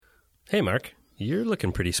Hey, Mark, you're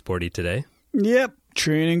looking pretty sporty today. Yep,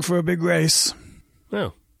 training for a big race.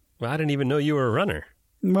 Oh, well, I didn't even know you were a runner.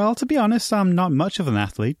 Well, to be honest, I'm not much of an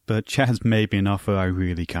athlete, but Chad's made me an offer I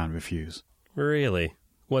really can't refuse. Really?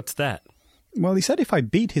 What's that? Well, he said if I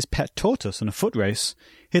beat his pet tortoise in a foot race,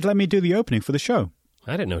 he'd let me do the opening for the show.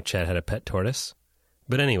 I didn't know Chad had a pet tortoise.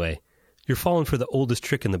 But anyway, you're falling for the oldest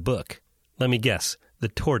trick in the book. Let me guess, the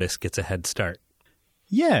tortoise gets a head start.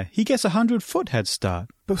 Yeah, he gets 100-foot head start.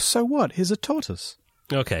 But so what? He's a tortoise.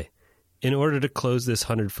 Okay, in order to close this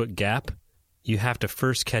 100-foot gap, you have to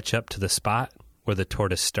first catch up to the spot where the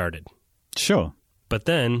tortoise started. Sure. But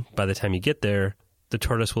then, by the time you get there, the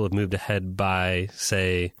tortoise will have moved ahead by,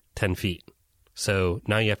 say, 10 feet. So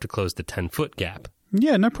now you have to close the 10-foot gap.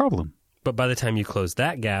 Yeah, no problem. But by the time you close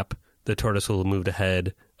that gap, the tortoise will have moved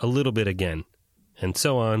ahead a little bit again. And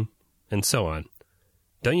so on, and so on.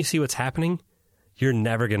 Don't you see what's happening? You're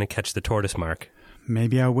never going to catch the tortoise, Mark.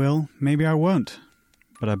 Maybe I will, maybe I won't.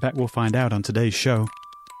 But I bet we'll find out on today's show.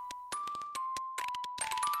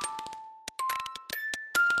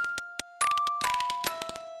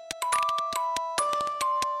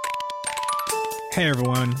 Hey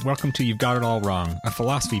everyone, welcome to You've Got It All Wrong, a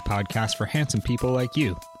philosophy podcast for handsome people like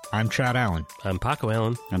you. I'm Chad Allen. I'm Paco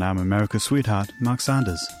Allen. And I'm America's sweetheart, Mark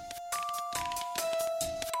Sanders.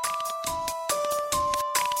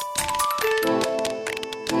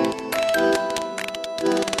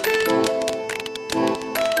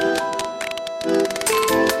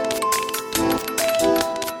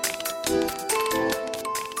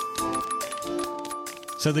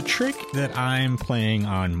 So the trick that I'm playing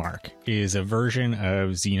on Mark is a version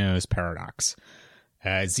of Zeno's paradox.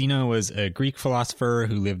 Zeno was a Greek philosopher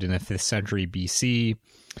who lived in the 5th century BC,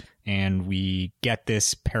 and we get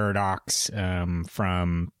this paradox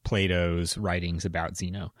from Plato's writings about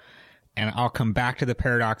Zeno. And I'll come back to the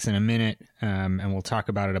paradox in a minute, and we'll talk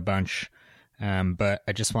about it a bunch. But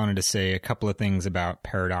I just wanted to say a couple of things about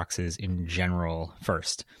paradoxes in general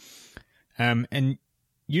first. And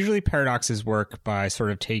usually paradoxes work by sort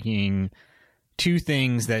of taking two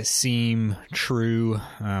things that seem true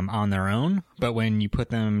on their own, but when you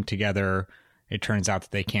put them together, it turns out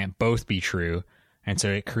that they can't both be true. And so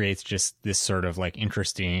it creates just this sort of like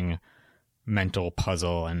interesting mental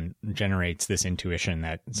puzzle and generates this intuition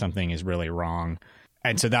that something is really wrong.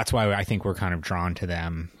 And so that's why I think we're kind of drawn to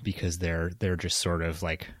them, because they're just sort of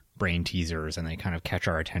like brain teasers, and they kind of catch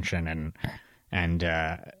our attention and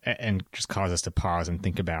just cause us to pause and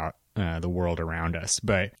think about the world around us.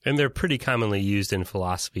 And they're pretty commonly used in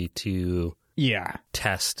philosophy to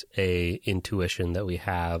test a intuition that we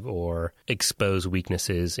have or expose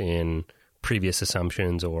weaknesses in previous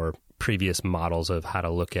assumptions or previous models of how to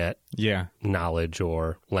look at knowledge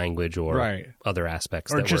or language or other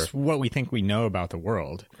aspects. Or just what we think we know about the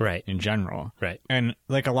world in general. Right. And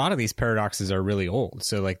like a lot of these paradoxes are really old.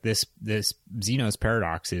 So like this Zeno's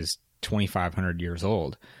paradox is 2,500 years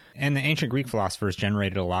old. And the ancient Greek philosophers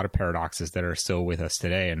generated a lot of paradoxes that are still with us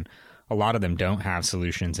today. And a lot of them don't have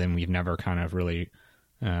solutions, and we've never kind of really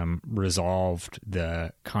resolved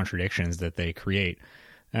the contradictions that they create.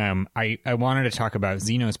 I wanted to talk about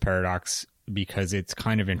Zeno's paradox because it's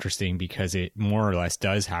kind of interesting, because it more or less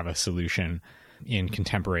does have a solution in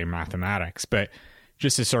contemporary mathematics. But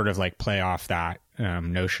just to sort of like play off that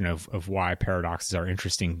notion of why paradoxes are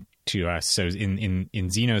interesting to us. So in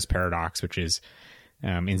Zeno's paradox, which is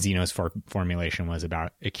in Zeno's formulation was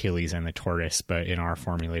about Achilles and the tortoise, but in our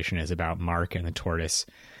formulation is about Mark and the tortoise.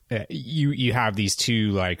 You have these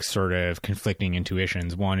two like sort of conflicting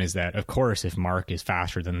intuitions. One is that, of course, if Mark is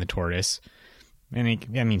faster than the tortoise, and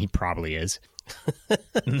he probably is,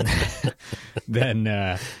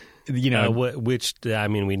 then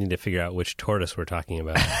we need to figure out which tortoise we're talking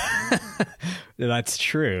about. That's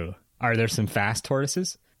true. Are there some fast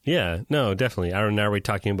tortoises? Yeah, no, definitely. Are we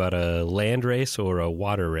talking about a land race or a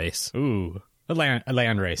water race? Ooh, a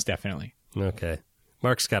land race, definitely. Okay.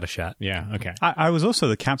 Mark's got a shot. Yeah, okay. I was also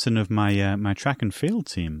the captain of my my track and field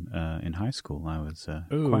team in high school. I was quite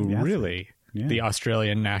the athlete. Really? Yeah. The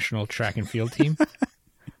Australian national track and field team?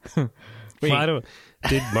 Wait.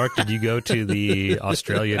 Did you go to the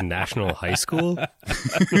Australian National High School?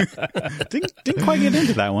 Didn't quite get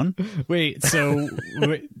into that one. Wait, so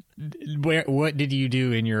what did you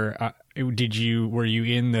do in your were you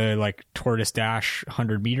in the like tortoise dash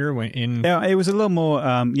 100 meter Yeah, it was a little more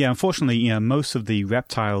unfortunately, most of the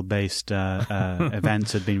reptile based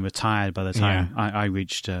events had been retired by the time I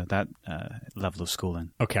reached that level of schooling.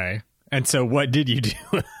 Okay. And so what did you do?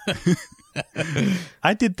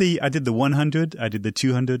 I did the 100, I did the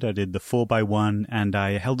 200, I did the 4x1, and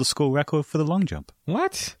I held the school record for the long jump.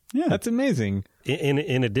 What? Yeah, that's amazing.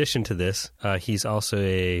 In addition to this, he's also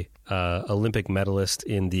a Olympic medalist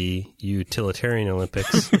in the utilitarian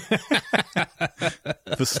Olympics.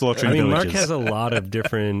 For slaughtering villages. Mark has a lot of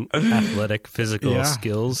different athletic, physical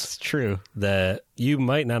skills. It's true. That you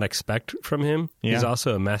might not expect from him. Yeah. He's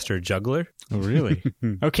also a master juggler. Oh, really?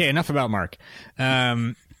 Okay, enough about Mark.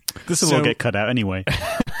 This will all get cut out anyway.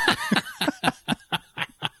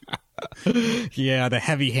 Yeah, the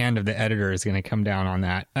heavy hand of the editor is going to come down on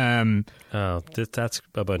that. That's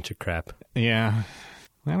a bunch of crap. Yeah,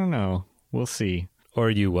 I don't know. We'll see. Or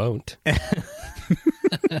you won't.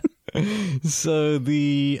 So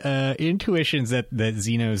the intuitions that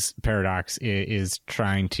Zeno's paradox is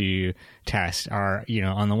trying to test are,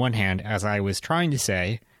 on the one hand, as I was trying to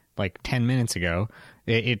say like 10 minutes ago,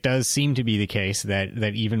 it does seem to be the case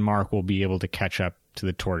that even Mark will be able to catch up to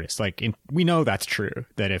the tortoise. We know that's true,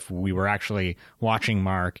 that if we were actually watching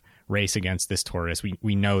Mark race against this tortoise,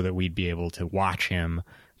 we know that we'd be able to watch him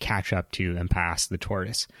catch up to and pass the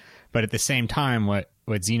tortoise. But at the same time, what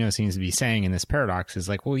Zeno seems to be saying in this paradox is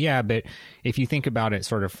like, well, yeah, but if you think about it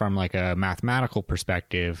sort of from like a mathematical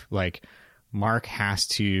perspective, like Mark has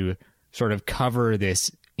to sort of cover this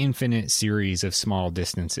infinite series of small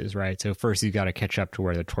distances, right? So first he's got to catch up to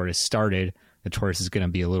where the tortoise started. The tortoise is going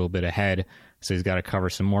to be a little bit ahead, so he's got to cover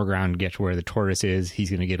some more ground to get to where the tortoise is. He's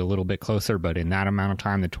going to get a little bit closer, but in that amount of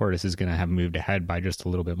time, the tortoise is going to have moved ahead by just a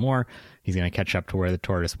little bit more. He's going to catch up to where the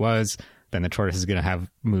tortoise was. Then the tortoise is going to have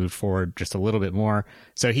moved forward just a little bit more.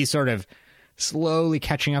 So he's sort of slowly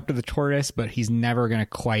catching up to the tortoise, but he's never going to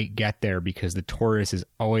quite get there because the tortoise is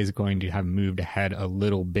always going to have moved ahead a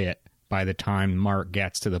little bit by the time Mark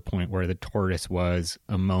gets to the point where the tortoise was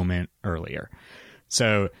a moment earlier.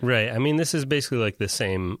 So, right. I mean, this is basically like the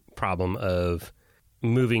same problem of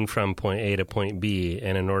moving from point A to point B.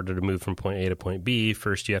 And in order to move from point A to point B,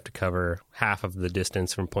 first you have to cover half of the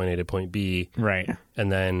distance from point A to point B. Right. And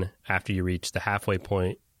then after you reach the halfway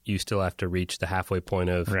point, you still have to reach the halfway point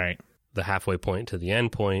of the halfway point to the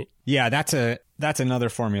end point. Yeah, that's another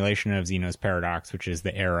formulation of Zeno's paradox, which is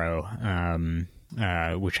the arrow,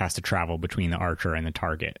 which has to travel between the archer and the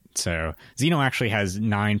target. So Zeno actually has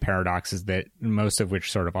 9 paradoxes, that most of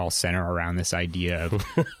which sort of all center around this idea of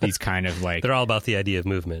these kind of like... They're all about the idea of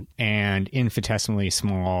movement. And infinitesimally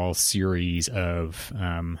small series of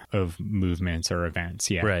movements or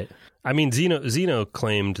events, yeah. Right. I mean, Zeno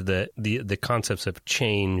claimed that the concepts of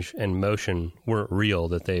change and motion weren't real,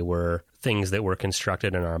 that they were things that were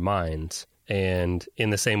constructed in our minds. And in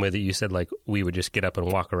the same way that you said, like, we would just get up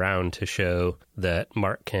and walk around to show that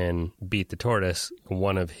Mark can beat the tortoise,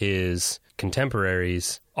 one of his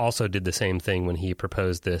contemporaries also did the same thing when he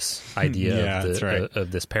proposed this idea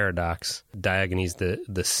of this paradox. Diogenes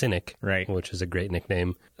the Cynic, which is a great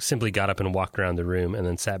nickname, simply got up and walked around the room and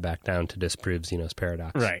then sat back down to disprove Zeno's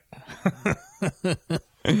paradox. Right.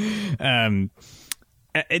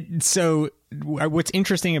 So what's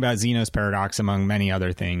interesting about Zeno's paradox, among many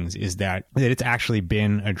other things, is that it's actually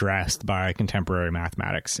been addressed by contemporary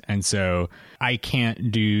mathematics. And so I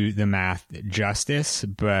can't do the math justice,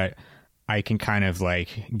 but I can kind of like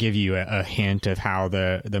give you a hint of how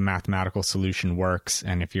the mathematical solution works.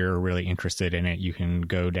 And if you're really interested in it, you can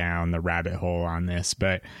go down the rabbit hole on this.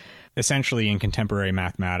 But essentially in contemporary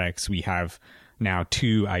mathematics, we have now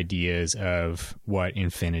 2 ideas of what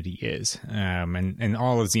infinity is. And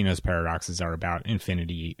all of Zeno's paradoxes are about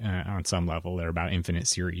infinity on some level. They're about infinite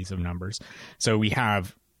series of numbers. So we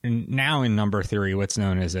have now in number theory what's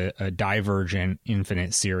known as a divergent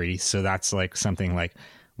infinite series. So that's like something like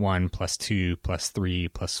 1 plus 2 plus 3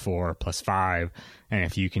 plus 4 plus 5. And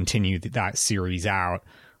if you continue that series out,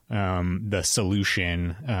 the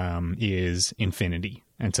solution is infinity.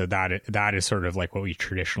 And so that is sort of like what we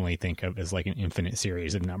traditionally think of as like an infinite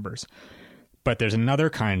series of numbers. But there's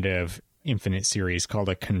another kind of infinite series called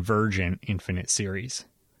a convergent infinite series,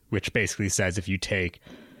 which basically says if you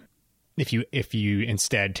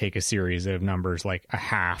instead take a series of numbers like a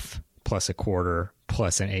half plus a quarter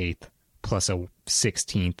plus an eighth plus a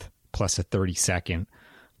 16th plus a 32nd,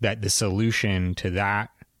 that the solution to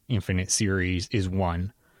that infinite series is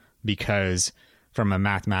 1, because from a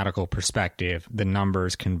mathematical perspective, the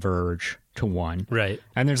numbers converge to 1. Right.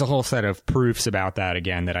 And there's a whole set of proofs about that,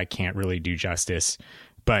 again, that I can't really do justice.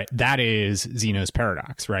 But that is Zeno's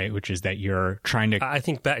paradox, right? Which is that you're trying to... I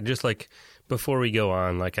think back, just like before we go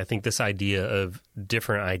on, like I think this idea of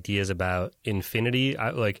different ideas about infinity,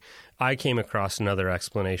 I came across another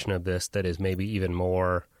explanation of this that is maybe even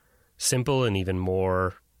more simple and even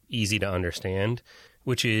more easy to understand,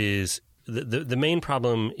 which is the main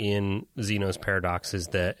problem in Zeno's paradox is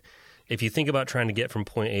that if you think about trying to get from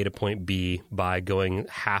point A to point B by going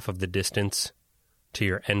half of the distance to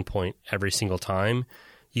your endpoint every single time,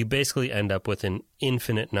 you basically end up with an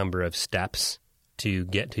infinite number of steps to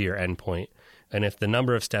get to your endpoint. And if the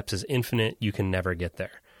number of steps is infinite, you can never get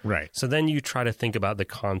there. Right. So then you try to think about the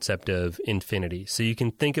concept of infinity. So you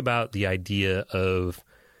can think about the idea of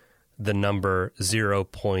the number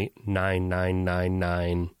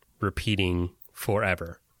 0.9999 repeating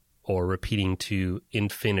forever or repeating to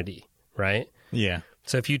infinity, right? Yeah.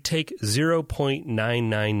 So if you take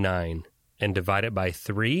 0.999 and divide it by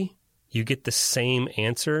 3, you get the same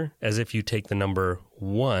answer as if you take the number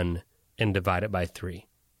 1 and divide it by 3.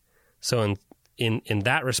 So in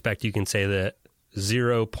that respect, you can say that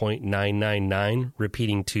 0.999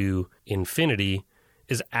 repeating to infinity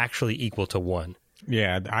is actually equal to 1.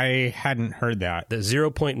 Yeah, I hadn't heard that. The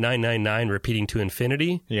 0.999 repeating to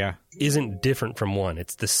infinity isn't different from 1.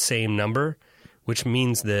 It's the same number, which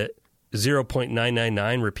means that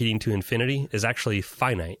 0.999 repeating to infinity is actually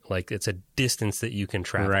finite. Like, it's a distance that you can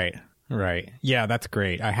travel. Right. Yeah, that's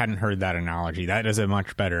great. I hadn't heard that analogy. That does a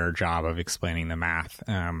much better job of explaining the math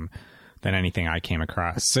than anything I came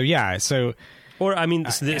across. So, yeah, so... Or, I mean,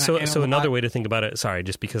 so another way to think about it, sorry,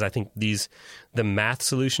 just because I think the math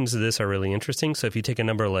solutions to this are really interesting. So if you take a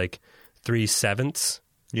number like 3/7,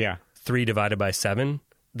 3 divided by 7,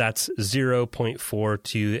 that's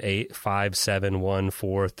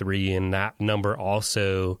 0.428571443, and that number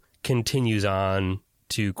also continues on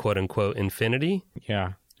to quote unquote infinity.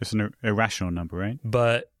 Yeah, it's an irrational number, right?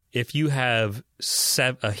 But if you have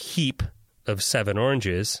a heap of 7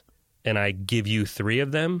 oranges, and I give you 3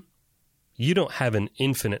 of them, you don't have an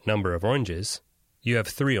infinite number of oranges. You have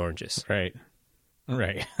 3 oranges. Right.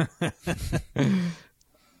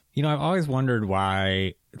 You know, I've always wondered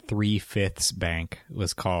why 3/5 Bank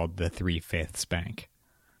was called the 3/5 Bank.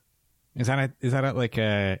 Is that like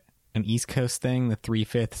an East Coast thing, the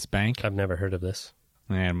 3/5 Bank? I've never heard of this.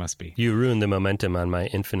 Yeah, it must be. You ruined the momentum on my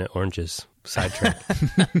infinite oranges sidetrack.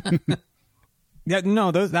 Yeah, no,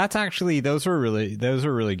 those were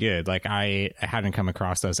really good. Like, I hadn't come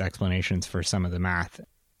across those explanations for some of the math.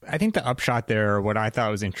 I think the upshot there, what I thought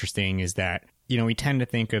was interesting is that, you know, we tend to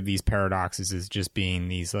think of these paradoxes as just being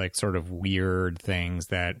these like sort of weird things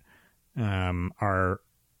that are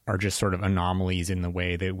just sort of anomalies in the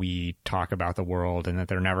way that we talk about the world, and that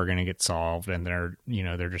they're never going to get solved, and they're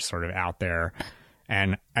just sort of out there.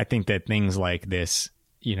 And I think that things like this,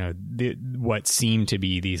 you know, what seem to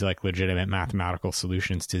be these like legitimate mathematical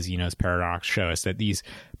solutions to Zeno's paradox show us that these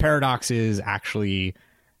paradoxes actually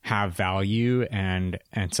have value, and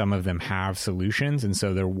some of them have solutions, and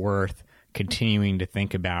so they're worth continuing to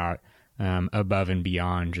think about above and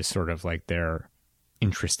beyond just sort of like their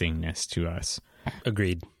interestingness to us.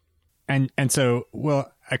 Agreed. And so,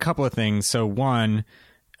 well, a couple of things. So one,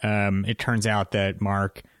 it turns out that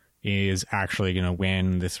Mark is actually going to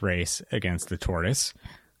win this race against the tortoise.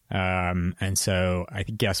 And so I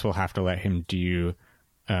guess we'll have to let him do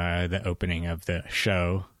the opening of the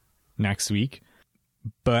show next week.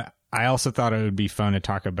 But I also thought it would be fun to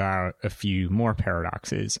talk about a few more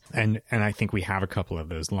paradoxes. And I think we have a couple of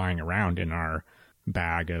those lying around in our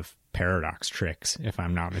bag of paradox tricks, if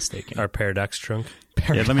I'm not mistaken. Our paradox trunk?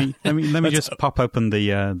 Yeah, let me just pop open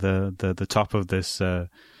the top of this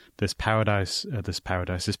paradox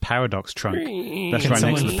trunk. That's right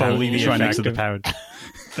next to the Foley. It's right next to the paradox.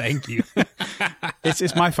 Thank you.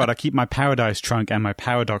 It's my fault. I keep my paradise trunk and my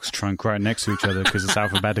paradox trunk right next to each other because it's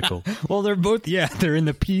alphabetical. Well, they're both, they're in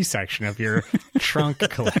the P section of your trunk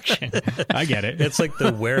collection. I get it. It's like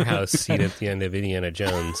the warehouse scene at the end of Indiana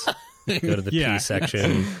Jones. Go to the P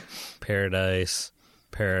section, paradise,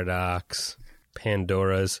 paradox,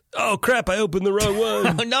 Pandora's. Oh, crap, I opened the wrong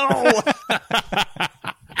one. Oh, no.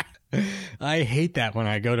 I hate that when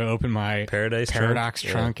I go to open my paradox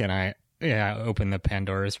trunk and I open the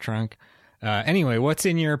Pandora's trunk. Anyway, what's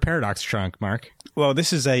in your paradox trunk, Mark? Well,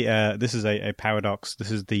 this is a paradox. This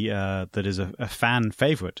is that is a fan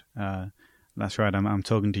favorite. That's right. I'm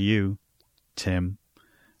talking to you, Tim.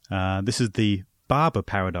 This is the barber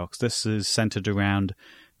paradox. This is centered around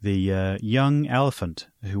the young elephant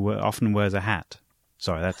who often wears a hat.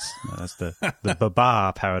 Sorry, that's the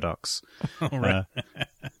Babar paradox. Right.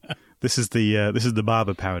 This is the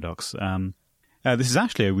barber paradox. This is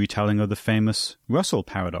actually a retelling of the famous Russell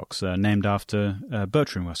paradox, named after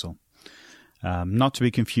Bertrand Russell. Not to be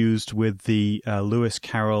confused with the Lewis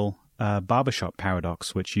Carroll barbershop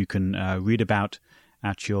paradox, which you can read about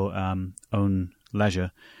at your own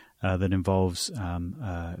leisure, that involves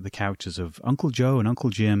the characters of Uncle Joe and Uncle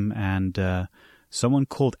Jim and someone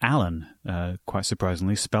called Allen, quite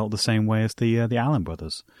surprisingly, spelled the same way as the Allen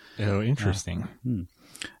brothers. Oh, interesting.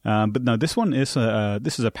 But no, this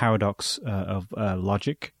is a paradox of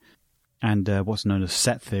logic and what's known as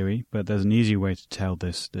set theory. But there's an easy way to tell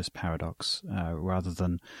this paradox rather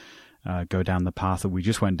than go down the path that we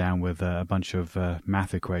just went down with a bunch of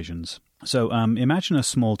math equations. So imagine a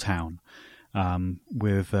small town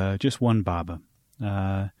with just one barber.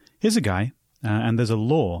 Here's a guy, and there's a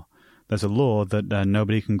law. There's a law that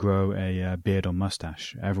nobody can grow a beard or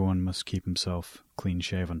mustache. Everyone must keep himself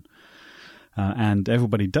clean-shaven. And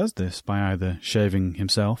everybody does this by either shaving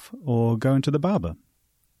himself or going to the barber.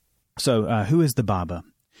 So who is the barber?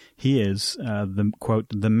 He is,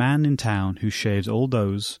 the man in town who shaves all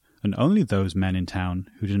those and only those men in town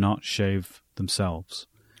who do not shave themselves.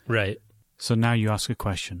 Right. So now you ask a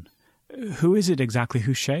question. Who is it exactly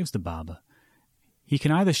who shaves the barber? He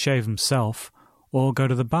can either shave himself or go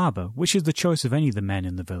to the barber, which is the choice of any of the men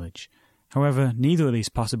in the village. However, neither of these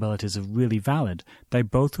possibilities are really valid. They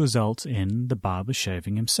both result in the barber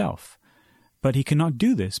shaving himself. But he cannot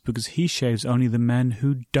do this because he shaves only the men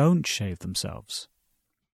who don't shave themselves.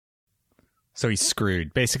 So he's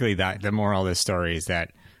screwed. Basically, the moral of this story is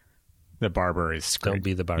that the barber is screwed. Don't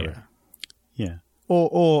be the barber. Yeah.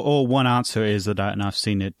 Or one answer is that, and I've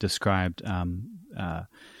seen it described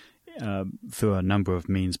through a number of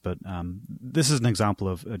means, but this is an example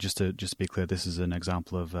of just to be clear. This is an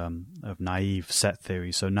example of naive set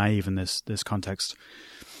theory. So naive in this context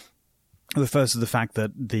refers to the fact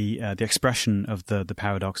that the expression of the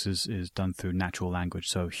paradox is done through natural language,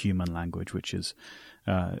 so human language, which is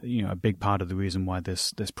a big part of the reason why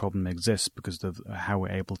this problem exists, because of how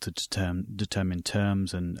we're able to determine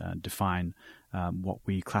terms and define what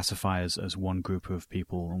we classify as one group of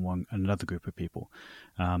people and another group of people.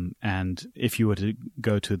 And if you were to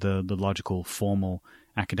go to the logical, formal,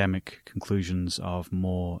 academic conclusions of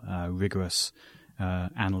more rigorous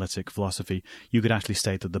analytic philosophy, you could actually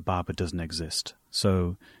state that the barber doesn't exist.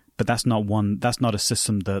 So, but that's not a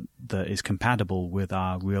system that is compatible with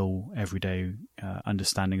our real everyday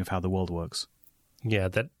understanding of how the world works. Yeah,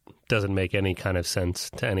 that doesn't make any kind of sense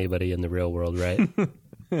to anybody in the real world, right?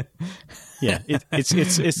 Yeah,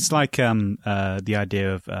 it's like the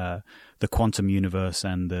idea of the quantum universe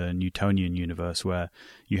and the Newtonian universe, where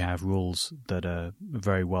you have rules that are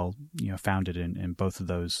very well founded in both of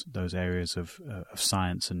those areas of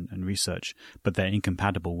science and research, but they're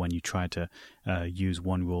incompatible when you try to use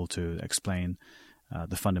one rule to explain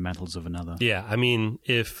the fundamentals of another. Yeah, I mean,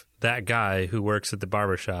 if that guy who works at the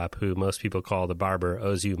barbershop, who most people call the barber,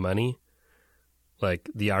 owes you money,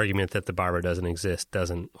 like the argument that the barber doesn't exist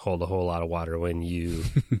doesn't hold a whole lot of water when you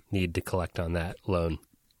need to collect on that loan.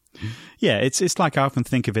 Yeah, it's like I often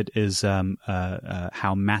think of it as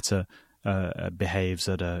how matter behaves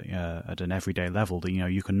at an everyday level. That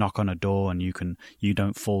you can knock on a door and you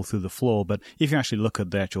don't fall through the floor, but if you actually look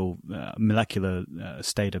at the actual molecular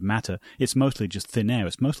state of matter, it's mostly just thin air.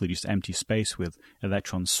 It's mostly just empty space with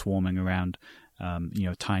electrons swarming around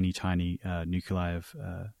tiny nuclei of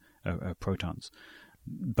protons.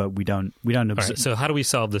 But we don't observe. All right, so how do we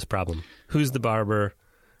solve this problem? Who's the barber?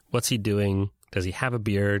 What's he doing? Does he have a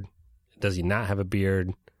beard? Does he not have a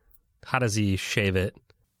beard? How does he shave it?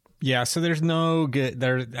 Yeah, so there's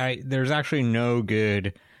actually no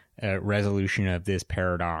good resolution of this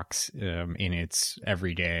paradox in its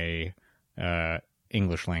everyday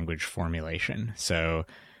English language formulation. So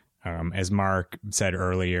as Mark said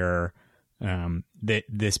earlier, that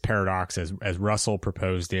this paradox, as Russell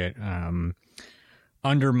proposed it,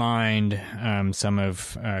 undermined some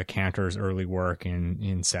of Cantor's early work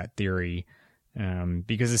in set theory,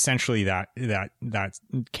 because essentially that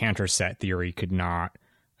Cantor set theory could not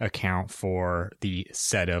account for the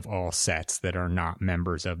set of all sets that are not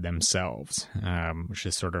members of themselves, which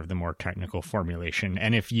is sort of the more technical formulation.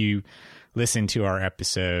 And if you listen to our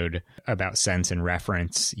episode about sense and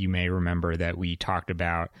reference, you may remember that we talked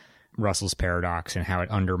about Russell's paradox and how it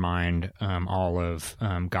undermined all of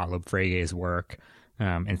Gottlob Frege's work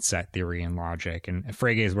in set theory and logic. And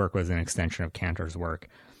Frege's work was an extension of Cantor's work.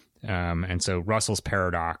 And so Russell's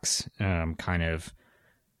paradox kind of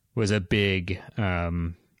was a big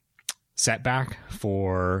setback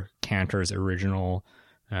for Cantor's original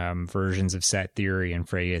versions of set theory and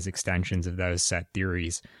Frege's extensions of those set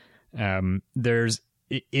theories. There's,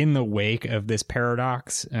 in the wake of this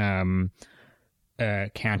paradox,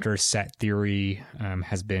 Cantor's set theory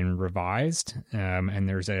has been revised, and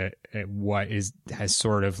there's has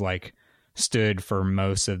sort of like stood for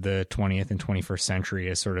most of the 20th and 21st century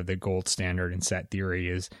as sort of the gold standard in set theory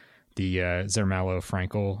is the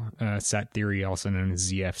Zermelo-Fraenkel set theory, also known as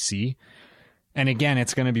ZFC. And again,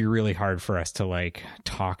 it's going to be really hard for us to like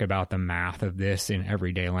talk about the math of this in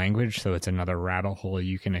everyday language. So it's another rabbit hole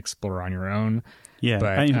you can explore on your own. Yeah.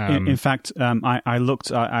 But, in fact, I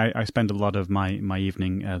looked. I spent a lot of my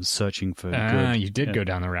evening searching for. Good, you did go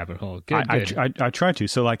down the rabbit hole. Good. I tried to.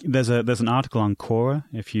 So like, there's an article on Quora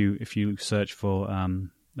if you search for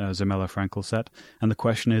Zermelo-Fraenkel set, and the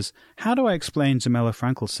question is, how do I explain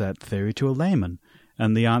Zermelo-Fraenkel set theory to a layman?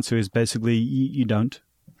 And the answer is basically you don't.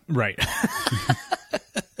 Right.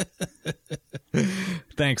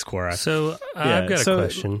 Thanks, Quora. So I've got a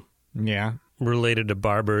question. Yeah. Related to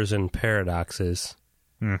barbers and paradoxes.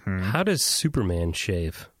 Mm-hmm. How does Superman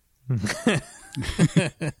shave? Wasn't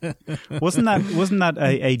that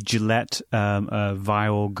a Gillette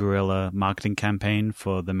viral guerrilla marketing campaign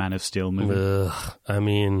for the Man of Steel movie? I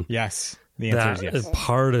mean, yes. The answer is yes.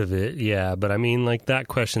 Part of it, yeah. But I mean, like, that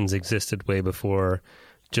question's existed way before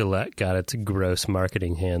Gillette got its gross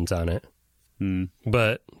marketing hands on it.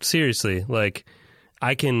 But seriously, like,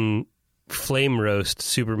 I can flame roast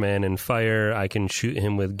Superman in fire. I can shoot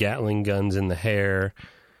him with Gatling guns in the hair.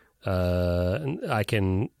 I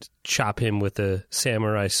can chop him with a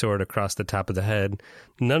samurai sword across the top of the head.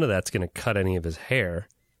 None of that's going to cut any of his hair.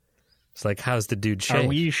 It's like, how's the dude shave? Are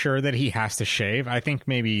we sure that he has to shave? I think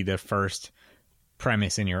maybe the first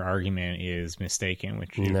premise in your argument is mistaken,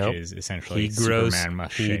 which is essentially Superman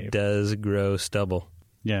must shave. He does grow stubble.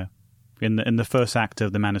 Yeah. In the first act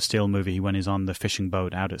of the Man of Steel movie, when he's on the fishing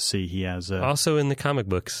boat out at sea, he has... Also in the comic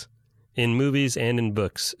books. In movies and in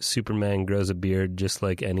books, Superman grows a beard just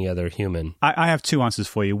like any other human. I have two answers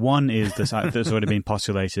for you. One is that's already been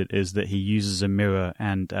postulated, is that he uses a mirror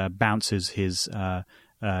and bounces his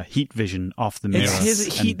heat vision off the mirror. His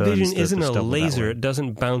heat vision isn't a laser. It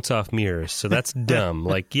doesn't bounce off mirrors, so that's dumb.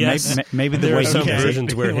 Like, yes, maybe there are some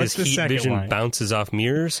versions where his heat vision bounces off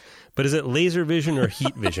mirrors, but is it laser vision or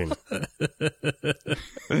heat vision?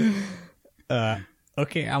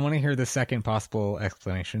 Okay, I want to hear the second possible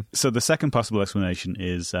explanation. So the second possible explanation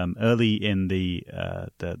is early in the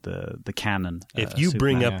canon. If you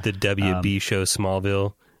bring up the WB show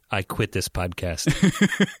Smallville, I quit this podcast.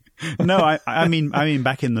 No, I mean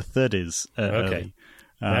back in the 30s. Okay,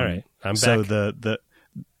 all right, I'm back. So the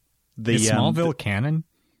is Smallville canon?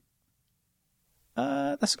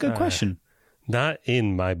 That's a good question. Not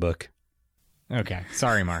in my book. Okay,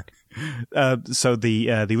 sorry, Mark. So the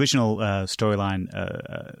original storyline,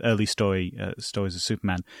 early stories of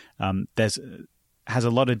Superman, has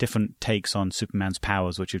a lot of different takes on Superman's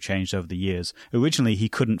powers, which have changed over the years. Originally, he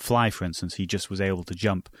couldn't fly, for instance; he just was able to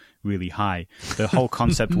jump really high. The whole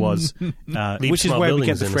concept was, which is where we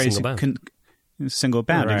get the phrase single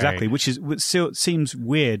bound, right. Exactly. Which still seems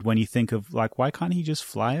weird when you think of, like, why can't he just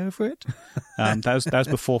fly over it? That was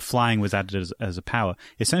before flying was added as a power.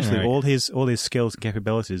 Essentially, right. all his skills and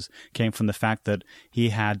capabilities came from the fact that he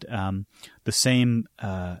had the same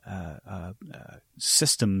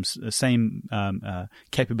systems, the same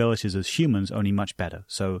capabilities as humans, only much better.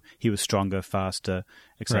 So he was stronger, faster,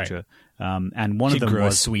 etc. Right. And one of them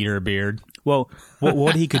was a sweeter beard. Well,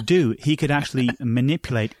 what he could do, he could actually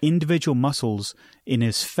manipulate individual muscles in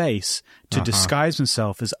his face to disguise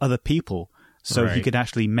himself as other people. So he could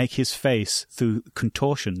actually make his face, through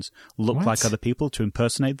contortions, look like other people to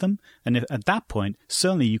impersonate them. And at that point,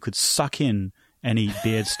 certainly you could suck in any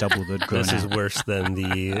beard stubble that grows. This is worse than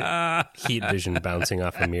the heat vision bouncing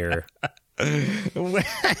off a mirror.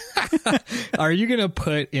 Are you going to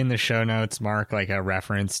put in the show notes, Mark, like a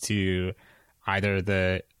reference to either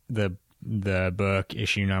the book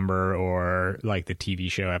issue number or like the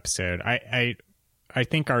TV show episode? I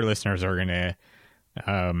think our listeners are going to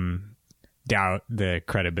doubt the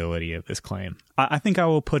credibility of this claim. I think I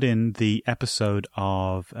will put in the episode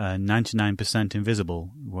of 99% Invisible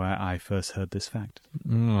where I first heard this fact.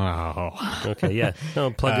 Oh. Okay, yeah. No,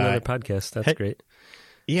 plug another podcast. That's great.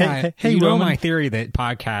 Yeah, hey, you know my theory that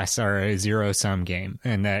podcasts are a zero-sum game,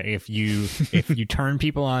 and that if you turn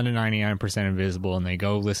people on to 99% Invisible and they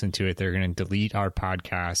go listen to it, they're going to delete our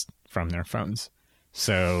podcast from their phones.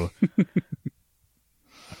 So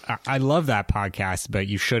I love that podcast, but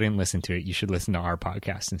you shouldn't listen to it. You should listen to our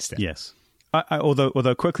podcast instead. Yes.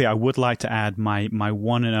 Although quickly, I would like to add my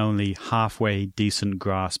one and only halfway decent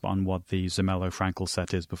grasp on what the Zermelo-Fraenkel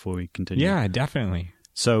set is before we continue. Yeah, definitely.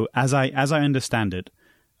 So as I understand it,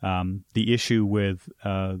 the issue with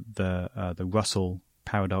the Russell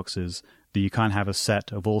paradox is that you can't have a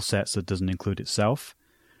set of all sets that doesn't include itself.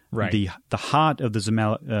 Right. The heart of the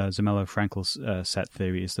Zermelo-Fraenkel set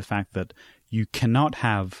theory is the fact that you cannot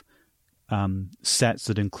have sets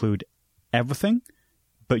that include everything,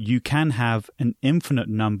 but you can have an infinite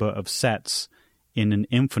number of sets in an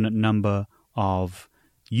infinite number of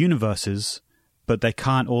universes but they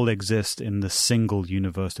can't all exist in the single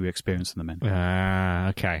universe that we experience them in.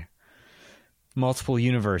 Okay. Multiple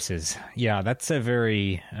universes. Yeah, that's a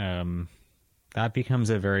very... that becomes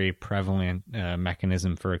a very prevalent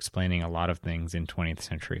mechanism for explaining a lot of things in 20th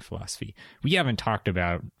century philosophy. We haven't talked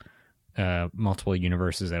about multiple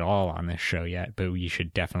universes at all on this show yet, but we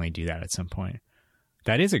should definitely do that at some point.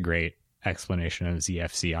 That is a great explanation of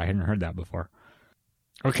ZFC. I hadn't heard that before.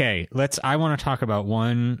 Okay, I want to talk about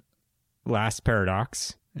one last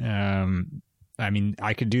paradox. I mean,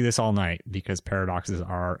 I could do this all night because paradoxes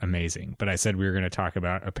are amazing, but I said we were going to talk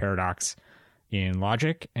about a paradox in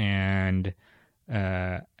logic and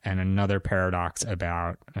another paradox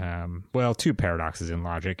about, two paradoxes in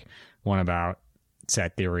logic, one about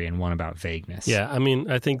set theory and one about vagueness. Yeah, I mean,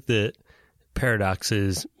 I think that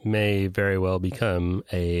paradoxes may very well become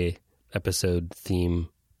a episode theme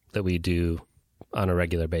that we do on a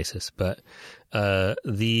regular basis. But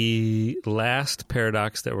the last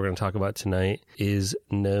paradox that we're going to talk about tonight is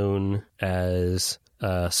known as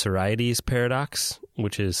Sorites paradox,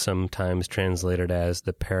 which is sometimes translated as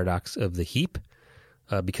the paradox of the heap,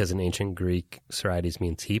 because in ancient Greek, Sorites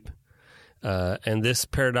means heap. And this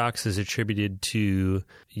paradox is attributed to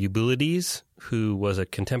Eubulides, who was a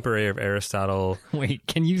contemporary of Aristotle. Wait,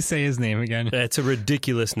 can you say his name again? It's a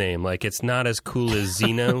ridiculous name. Like, it's not as cool as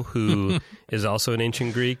Zeno, who is also an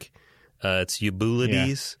ancient Greek. It's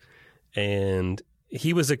Eubulides. Yeah. And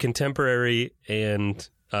he was a contemporary and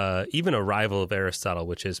even a rival of Aristotle,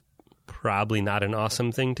 which is probably not an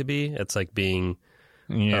awesome thing to be. It's like being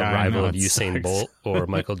a rival of Usain Bolt or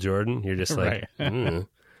Michael Jordan. You're just like,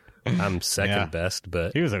 I'm second best,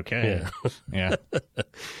 but he was okay. Yeah.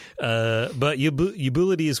 But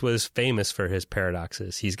Eubulides was famous for his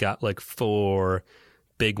paradoxes. He's got like 4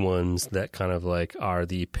 big ones that kind of like are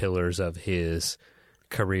the pillars of his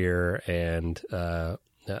career and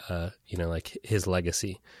like his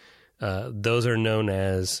legacy. Those are known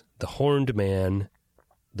as the Horned Man,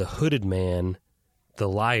 the Hooded Man, the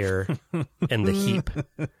Liar, and the Heap,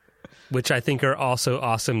 which I think are also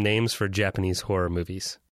awesome names for Japanese horror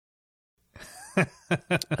movies.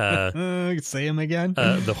 Say them again.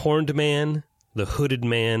 The Horned Man, the Hooded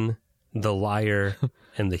Man, the Liar,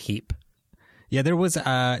 and the Heap. Yeah, there was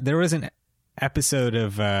an episode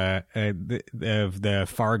of the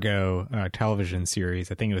Fargo television series.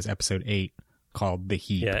 I think it was episode 8, called The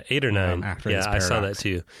Heap. Yeah, 8 or 9. I saw that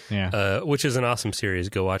too. Yeah, which is an awesome series.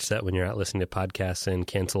 Go watch that when you're out listening to podcasts, and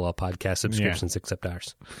cancel all podcast subscriptions except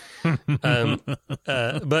ours. But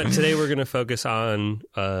today we're going to focus on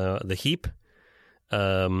the Heap.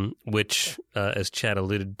 Which, as Chad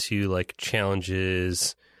alluded to, like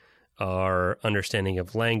challenges our understanding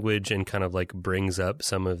of language and kind of like brings up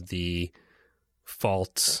some of the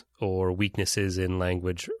faults or weaknesses in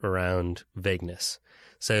language around vagueness.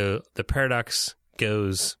 So the paradox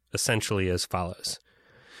goes essentially as follows.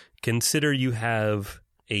 Consider you have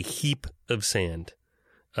a heap of sand.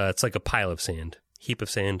 It's like a pile of sand. Heap of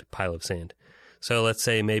sand, pile of sand. So let's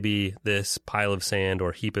say maybe this pile of sand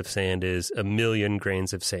or heap of sand is 1,000,000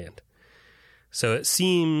 grains of sand. So it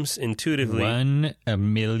seems intuitively...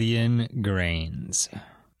 1,000,000 grains.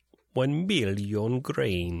 1,000,000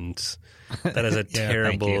 grains. That is a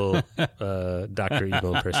terrible Dr.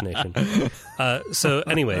 Evil impersonation. So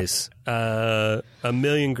anyways,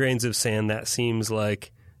 1,000,000 grains of sand, that seems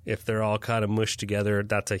like if they're all kind of mushed together,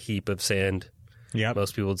 that's a heap of sand. Yep.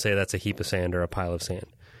 Most people would say that's a heap of sand or a pile of sand.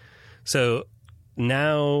 So...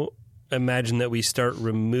 now, imagine that we start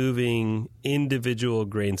removing individual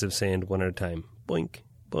grains of sand one at a time. Boink,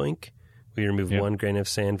 boink. We remove 1 grain of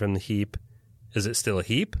sand from the heap. Is it still a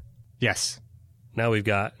heap? Yes. Now we've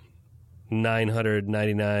got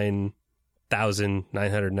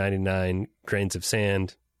 999,999 grains of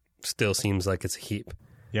sand. Still seems like it's a heap.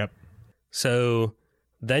 Yep. So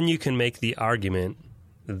then you can make the argument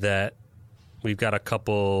that we've got a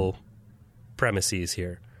couple premises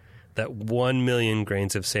here. That 1,000,000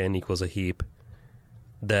 grains of sand equals a heap,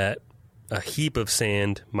 that a heap of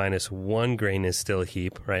sand minus 1 grain is still a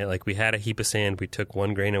heap, right? Like we had a heap of sand, we took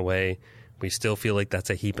 1 grain away, we still feel like that's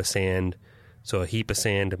a heap of sand. So a heap of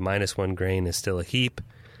sand minus 1 grain is still a heap.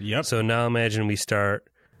 Yep. So now imagine we start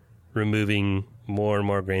removing more and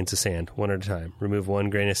more grains of sand, one at a time. Remove 1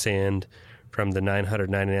 grain of sand from the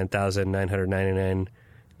 999,999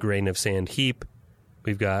 grain of sand heap.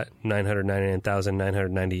 We've got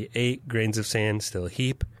 999,998 grains of sand, still a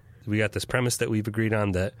heap. We got this premise that we've agreed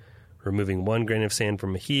on that removing 1 grain of sand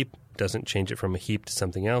from a heap doesn't change it from a heap to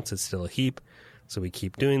something else. It's still a heap. So we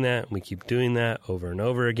keep doing that, and we keep doing that over and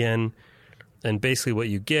over again. And basically what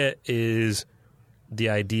you get is the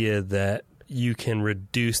idea that you can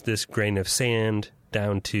reduce this grain of sand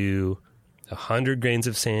down to 100 grains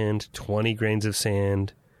of sand, 20 grains of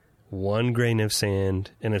sand, 1 grain of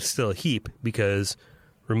sand, and it's still a heap because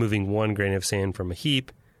removing 1 grain of sand from a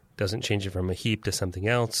heap doesn't change it from a heap to something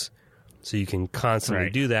else. So you can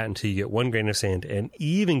constantly do that until you get 1 grain of sand and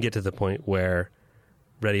even get to the point where,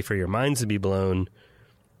 ready for your minds to be blown,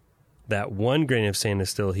 that 1 grain of sand is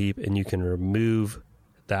still a heap and you can remove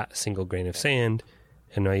that single grain of sand,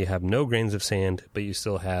 and now you have no grains of sand, but you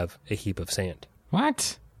still have a heap of sand.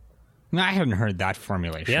 What? No, I hadn't heard that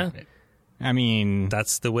formulation. Yeah. Of it. I mean,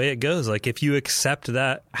 that's the way it goes. Like, if you accept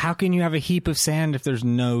that, how can you have a heap of sand if there's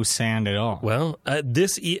no sand at all? Well,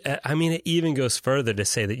 it even goes further to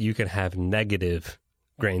say that you can have negative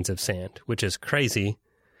grains of sand, which is crazy,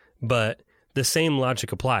 but the same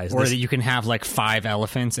logic applies. Or that you can have like 5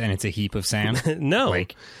 elephants and it's a heap of sand. No.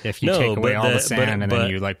 Like if you take away all the sand and then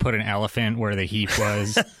you like put an elephant where the heap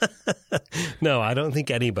was. No, I don't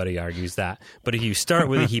think anybody argues that. But if you start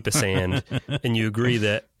with a heap of sand and you agree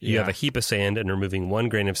that you have a heap of sand and removing 1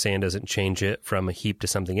 grain of sand doesn't change it from a heap to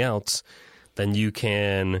something else, then you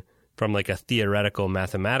can, from like a theoretical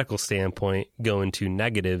mathematical standpoint, go into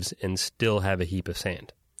negatives and still have a heap of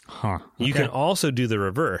sand. Huh. Okay. You can also do the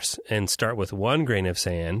reverse and start with 1 grain of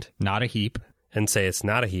sand. Not a heap. And say it's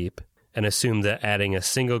not a heap. And assume that adding a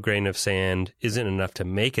single grain of sand isn't enough to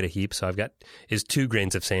make it a heap. So is 2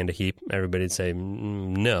 grains of sand a heap? Everybody'd say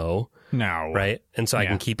no. No. Right? And so I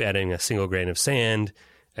can keep adding a single grain of sand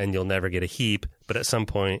and you'll never get a heap. But at some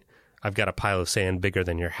point, I've got a pile of sand bigger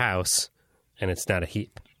than your house and it's not a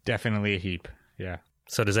heap. Definitely a heap. Yeah.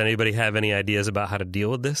 So does anybody have any ideas about how to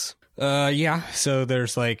deal with this? Yeah. So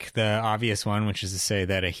there's like the obvious one, which is to say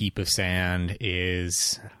that a heap of sand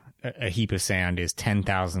is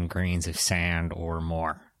 10,000 grains of sand or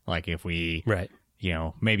more. Like if we,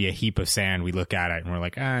 maybe a heap of sand, we look at it and we're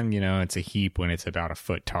like, it's a heap when it's about a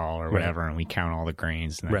foot tall or whatever. And we count all the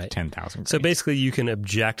grains and that's 10,000 grains. So basically you can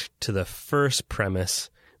object to the first premise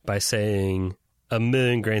by saying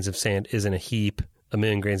 1,000,000 grains of sand isn't a heap.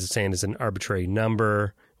 1,000,000 grains of sand is an arbitrary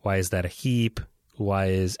number. Why is that a heap? Why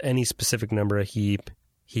is any specific number a heap?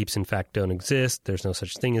 Heaps, in fact, don't exist. There's no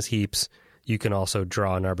such thing as heaps. You can also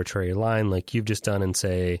draw an arbitrary line like you've just done and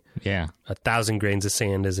say 1,000 grains of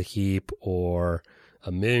sand is a heap or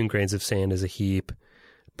 1,000,000 grains of sand is a heap.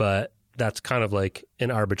 But that's kind of like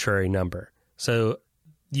an arbitrary number. So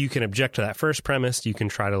you can object to that first premise. You can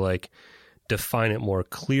try to like define it more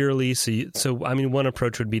clearly. So one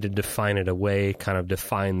approach would be to define it away, kind of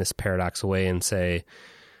define this paradox away and say,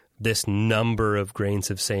 this number of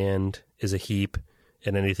grains of sand is a heap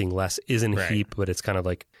and anything less isn't a heap, but it's kind of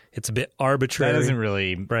like, it's a bit arbitrary. That doesn't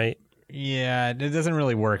really... Right? Yeah, it doesn't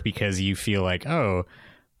really work because you feel like, oh,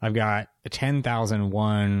 I've got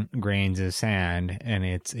 10,001 grains of sand and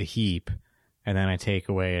it's a heap. And then I take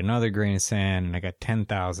away another grain of sand and I got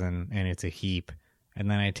 10,000 and it's a heap.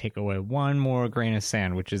 And then I take away 1 more grain of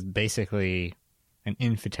sand, which is basically an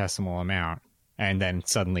infinitesimal amount. And then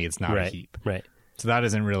suddenly it's not a heap. Right. So that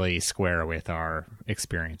doesn't really square with our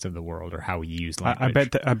experience of the world or how we use language.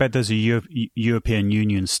 I bet there's a European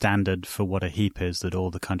Union standard for what a heap is that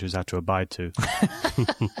all the countries have to abide to.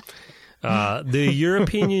 The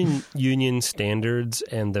European Union standards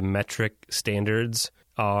and the metric standards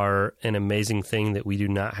are an amazing thing that we do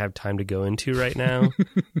not have time to go into right now.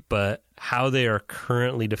 But how they are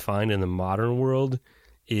currently defined in the modern world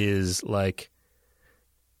is like...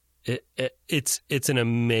 It's an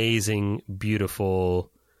amazing,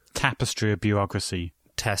 beautiful tapestry of bureaucracy,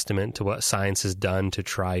 testament to what science has done to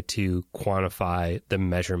try to quantify the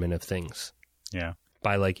measurement of things. Yeah,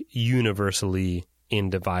 by like universally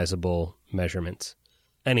indivisible measurements.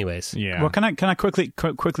 Anyways, Well, can I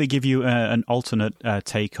quickly give you an alternate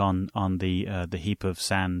take on the heap of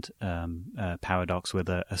sand paradox with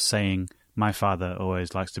a saying my father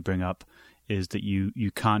always likes to bring up is that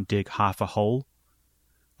you can't dig half a hole.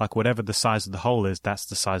 Like whatever the size of the hole is, that's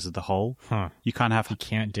the size of the hole. Huh. You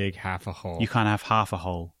can't dig half a hole. You can't have half a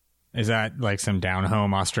hole. Is that like some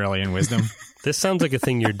down-home Australian wisdom? This sounds like a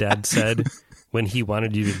thing your dad said when he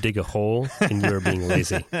wanted you to dig a hole and you were being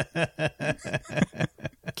lazy.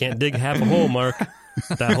 Can't dig half a hole, Mark.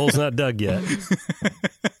 That hole's not dug yet.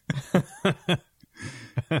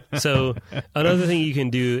 So another thing you can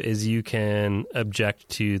do is you can object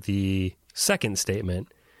to the second statement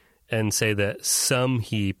and say that some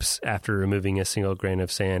heaps, after removing a single grain of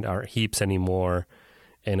sand, aren't heaps anymore,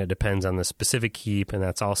 and it depends on the specific heap, and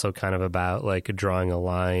that's also kind of about like drawing a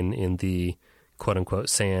line in the quote-unquote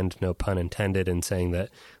sand, no pun intended, and saying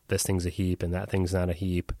that this thing's a heap and that thing's not a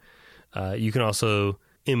heap. You can also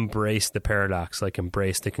embrace the paradox, like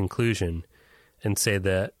embrace the conclusion, and say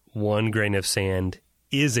that 1 grain of sand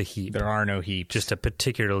is a heap. There are no heaps. Just a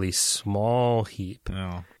particularly small heap.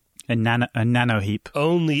 Oh. A nano heap.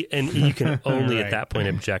 Only, and you can only Right. at that point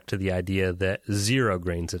object to the idea that 0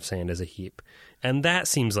 grains of sand is a heap. And that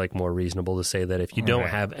seems like more reasonable to say that if you don't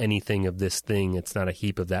Right. have anything of this thing, it's not a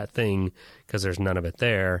heap of that thing because there's none of it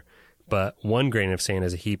there. But 1 grain of sand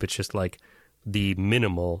is a heap. It's just like the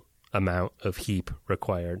minimal amount of heap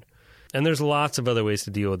required. And there's lots of other ways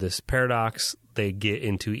to deal with this paradox. They get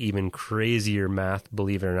into even crazier math,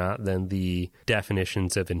 believe it or not, than the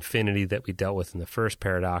definitions of infinity that we dealt with in the first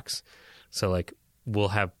paradox. So, like, we'll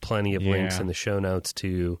have plenty of links in the show notes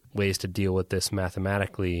to ways to deal with this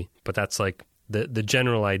mathematically. But that's like the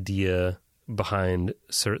general idea behind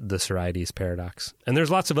the Sorites paradox. And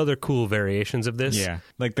there's lots of other cool variations of this. Yeah,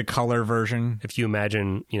 like the color version. If you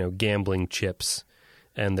imagine, gambling chips,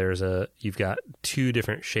 and you've got 2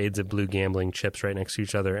 different shades of blue gambling chips right next to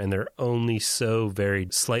each other, and they're only so very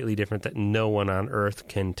slightly different that no one on Earth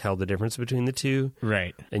can tell the difference between the 2.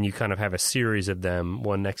 Right. And you kind of have a series of them,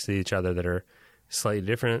 one next to each other, that are slightly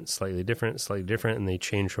different, slightly different, slightly different, and they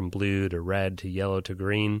change from blue to red to yellow to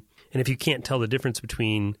green. And if you can't tell the difference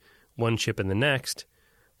between one chip and the next,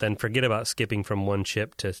 then forget about skipping from one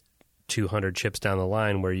chip to 200 chips down the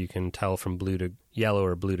line where you can tell from blue to yellow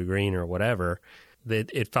or blue to green or whatever.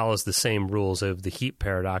 It follows the same rules of the heap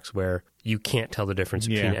paradox where you can't tell the difference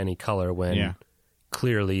between any color when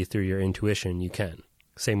clearly through your intuition you can.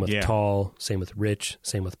 Same with tall, same with rich,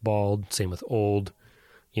 same with bald, same with old.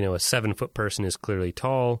 A 7-foot person is clearly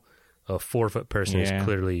tall, a 4-foot person is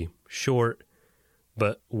clearly short,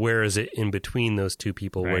 but where is it in between those 2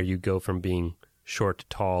 people where you go from being short to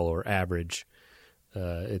tall or average?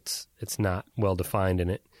 It's not well defined,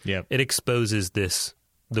 and it exposes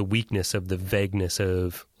the weakness of the vagueness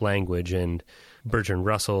of language. And Bertrand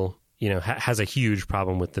Russell, has a huge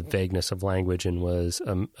problem with the vagueness of language and was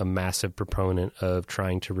a massive proponent of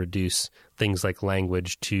trying to reduce things like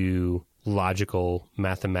language to logical,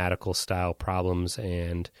 mathematical style problems,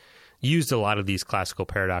 and used a lot of these classical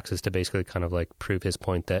paradoxes to basically kind of like prove his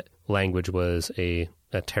point that language was a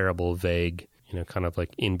terrible, vague, kind of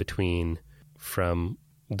like in between from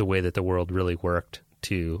the way that the world really worked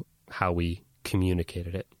to how we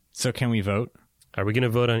communicated it. So can we vote? Are we going to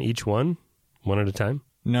vote on each one at a time?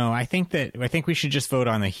 No, I think we should just vote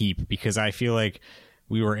on the heap, because I feel like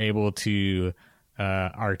we were able to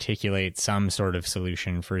articulate some sort of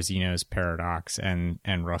solution for Zeno's paradox and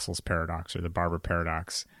Russell's paradox, or the Barber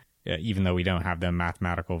paradox, even though we don't have the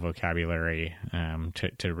mathematical vocabulary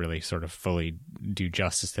to really sort of fully do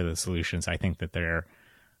justice to the solutions. I think that they're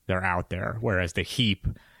out there, whereas the heap,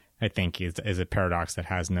 I think, is a paradox that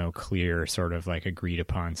has no clear sort of like agreed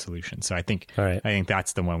upon solution. So I think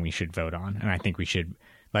that's the one we should vote on. And I think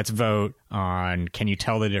let's vote on, can you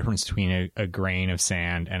tell the difference between a grain of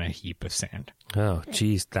sand and a heap of sand? Oh,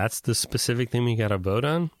 geez, that's the specific thing we got to vote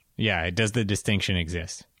on? Yeah, does the distinction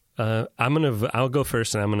exist? I'll go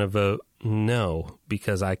first, and I'm going to vote no,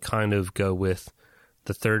 because I kind of go with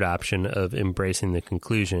the third option of embracing the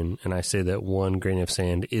conclusion, and I say that 1 grain of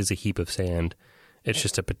sand is a heap of sand. It's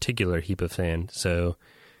just a particular heap of sand. So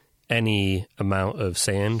any amount of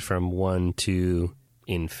sand from 1 to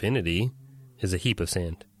infinity is a heap of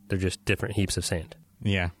sand. They're just different heaps of sand.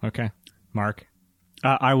 Yeah. Okay. Mark?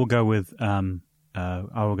 I will go with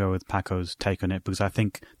Paco's take on it, because I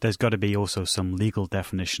think there's got to be also some legal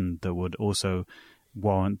definition that would also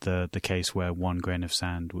warrant the case where 1 grain of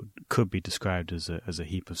sand could be described as a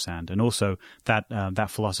heap of sand, and also that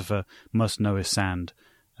philosopher must know his sand,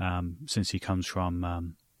 since he comes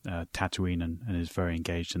from Tatooine and is very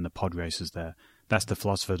engaged in the pod races there. That's the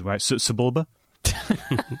philosopher, right? Sebulba?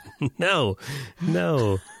 No.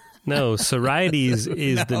 Sorites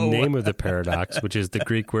is the name of the paradox, which is the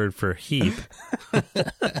Greek word for heap.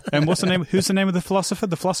 And what's the name? Who's the name of the philosopher?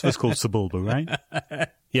 The philosopher's called Sebulba, right?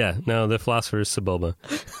 Yeah, no, the philosopher is Sebulba.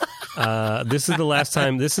 This is the last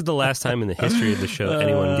time in the history of the show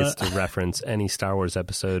anyone gets to reference any Star Wars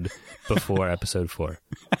episode before episode 4.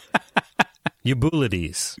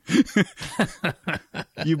 Eubulides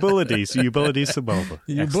Sebulba.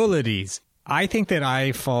 Eubulides. I think that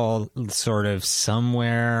I fall sort of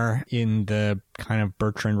somewhere in the kind of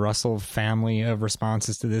Bertrand Russell family of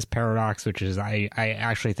responses to this paradox, which is I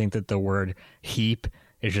actually think that the word heap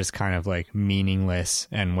is just kind of like meaningless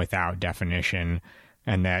and without definition,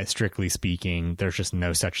 and that strictly speaking, there's just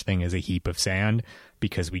no such thing as a heap of sand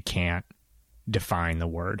because we can't define the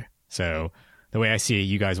word. So the way I see it,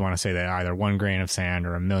 you guys want to say that either 1 grain of sand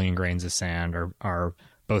or 1,000,000 grains of sand are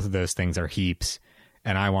both of those things are heaps.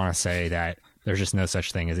 And I want to say that there's just no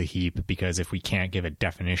such thing as a heap, because if we can't give a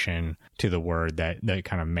definition to the word that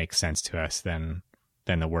kind of makes sense to us, then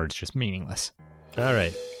the word's just meaningless. All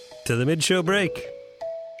right, to the mid-show break.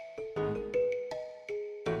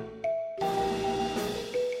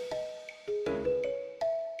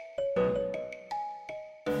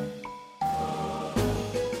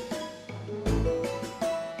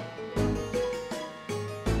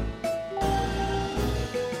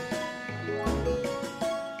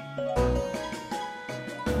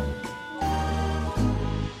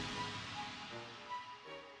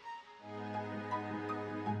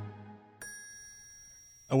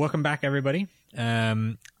 Welcome back, everybody.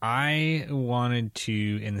 I wanted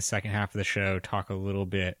to, in the second half of the show, talk a little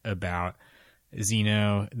bit about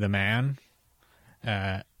Zeno the man,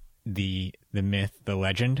 the myth, the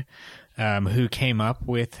legend, who came up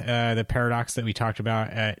with the paradox that we talked about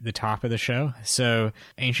at the top of the show. So,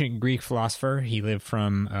 ancient Greek philosopher, he lived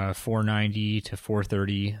from 490 to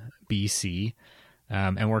 430 BC.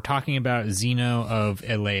 And we're talking about Zeno of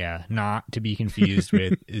Elea, not to be confused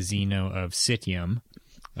with Zeno of Citium,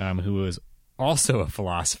 who was also a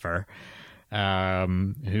philosopher,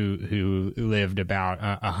 who lived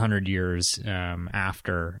about 100 years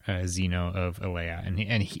after Zeno of Elea,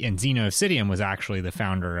 and Zeno of Citium was actually the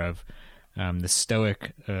founder of the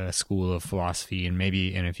Stoic school of philosophy, and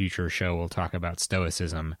maybe in a future show we'll talk about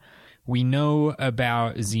Stoicism. We know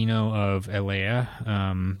about Zeno of Elea,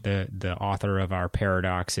 the author of our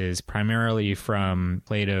paradoxes, primarily from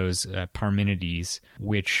Plato's Parmenides,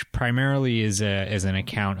 which primarily is an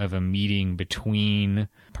account of a meeting between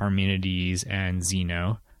Parmenides and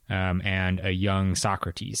Zeno and a young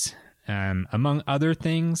Socrates. Among other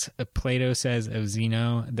things, Plato says of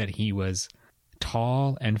Zeno that he was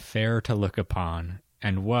tall and fair to look upon,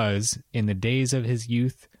 and was, in the days of his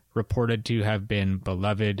youth, reported to have been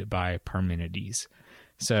beloved by Parmenides.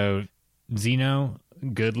 So Zeno,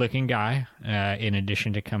 good-looking guy, in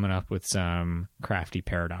addition to coming up with some crafty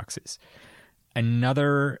paradoxes.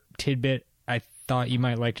 Another tidbit I thought you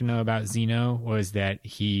might like to know about Zeno was that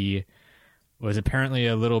he was apparently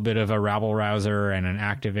a little bit of a rabble-rouser and an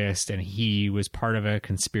activist, and he was part of a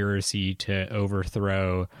conspiracy to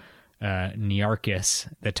overthrow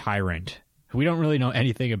Nearchus, the tyrant, who we don't really know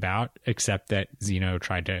anything about, except that Zeno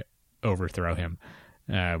tried to overthrow him,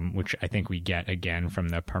 which I think we get again from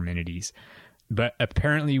the Parmenides. But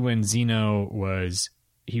apparently when Zeno was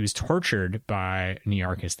tortured by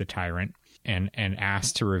Nearchus, the tyrant, and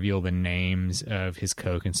asked to reveal the names of his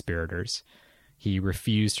co-conspirators. He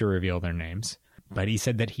refused to reveal their names, but he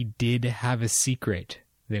said that he did have a secret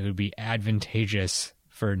that would be advantageous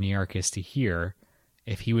for Nearchus to hear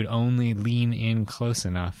if he would only lean in close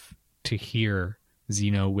enough to hear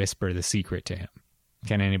Zeno whisper the secret to him.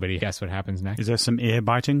 Can anybody guess what happens next? Is there some ear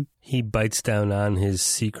biting? He bites down on his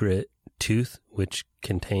secret tooth, which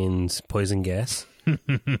contains poison gas,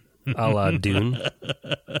 a la Dune.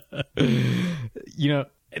 You know,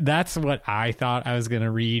 that's what I thought I was going to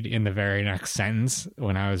read in the very next sentence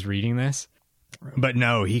when I was reading this. But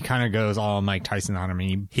no, he kind of goes all Mike Tyson on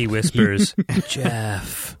him. He whispers,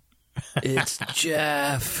 Jeff. It's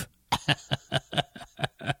Jeff.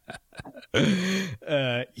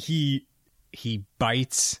 He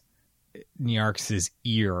bites Nearchus's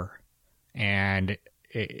ear and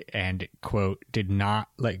quote, did not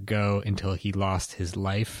let go until he lost his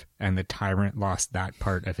life and the tyrant lost that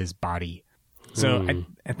part of his body. So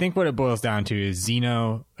I think what it boils down to is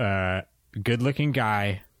Zeno, good looking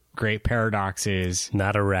guy, great paradoxes.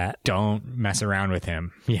 Not a rat. Don't mess around with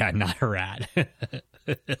him. Yeah, not a rat.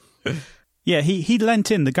 Yeah, he lent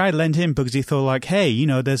in. The guy lent in because he thought, like, hey, you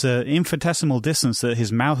know, there's an infinitesimal distance that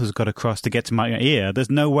his mouth has got across to get to my ear. There's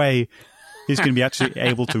no way he's going to be actually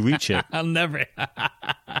able to reach it. I'll never.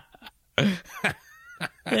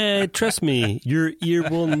 Hey, trust me, your ear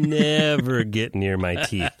will never get near my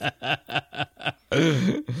teeth.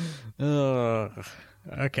 Okay,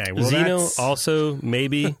 well, Zeno also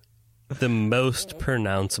maybe the most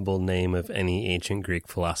pronounceable name of any ancient Greek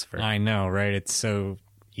philosopher. I know, right? It's so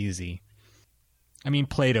easy. I mean,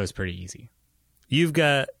 Plato's pretty easy. You've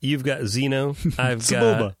got Zeno. I've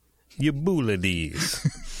got Eubulides.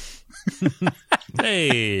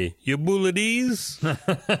 Hey, Eubulides.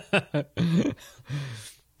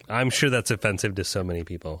 I'm sure that's offensive to so many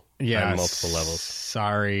people. Yeah, on multiple levels.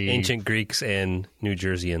 Sorry, ancient Greeks and New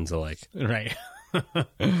Jerseyans alike. Right.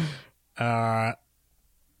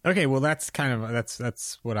 Okay, well, that's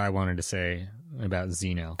what I wanted to say about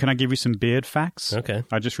Zeno. Can I give you some beard facts? Okay.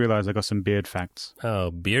 I just realized I got some beard facts. Oh,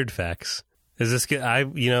 beard facts. Is this good?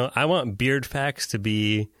 I want beard facts to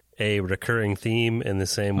be a recurring theme in the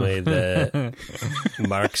same way that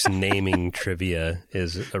Mark's naming trivia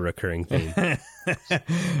is a recurring theme.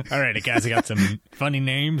 All right, guys, I got some funny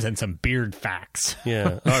names and some beard facts.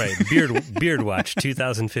 Yeah. All right. Beard Watch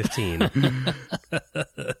 2015.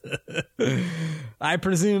 I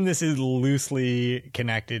presume this is loosely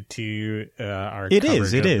connected to our. It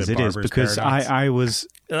is because paradox. I was.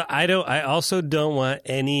 I also don't want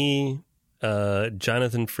any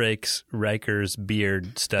Jonathan Frakes Riker's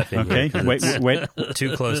beard stuff in here. Okay, wait.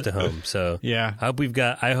 Too close to home. So yeah, I hope we've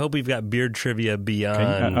got beard trivia beyond.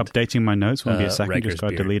 Okay, updating my notes. Won't be a second. Riker's Just got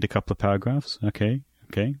to beard. delete a couple of paragraphs. Okay.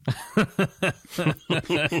 Let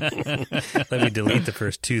me delete the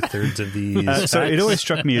first 2/3 of these. So it always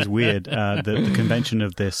struck me as weird. The convention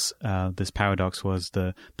of this paradox was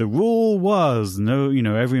the rule was no,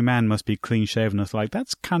 every man must be clean shaven. It's like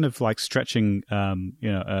that's kind of like stretching,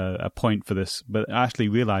 a point for this. But I actually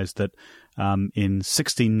realized that in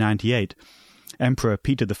 1698, Emperor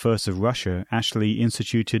Peter I of Russia actually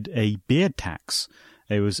instituted a beard tax.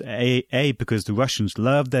 It was a because the Russians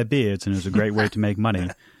loved their beards and it was a great way to make money,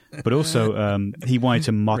 but also he wanted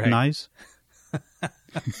to modernize.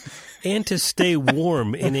 And to stay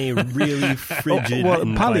warm in a really frigid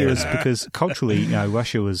environment. Partly it was because culturally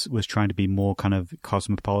Russia was trying to be more kind of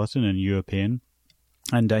cosmopolitan and European.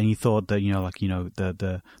 And he thought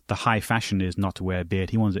that, the high fashion is not to wear a beard.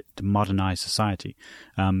 He wanted it to modernize society.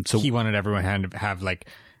 So he wanted everyone to have like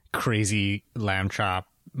crazy lamb chop,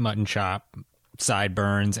 mutton chop,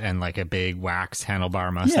 sideburns, and like a big waxed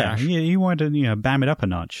handlebar mustache. Yeah, he wanted to, bam it up a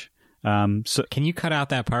notch. So can you cut out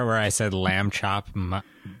that part where I said lamb chop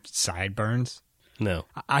sideburns? No.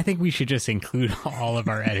 I think we should just include all of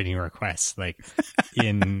our editing requests,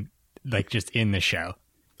 just in the show.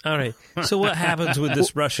 All right. So what happens with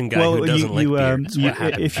this Russian guy who doesn't like beards?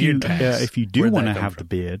 If you do want to have the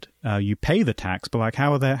beard, you pay the tax. But like,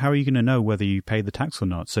 how are you going to know whether you pay the tax or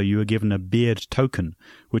not? So you were given a beard token,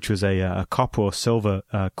 which was a copper or silver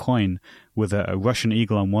coin with a Russian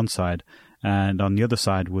eagle on one side, and on the other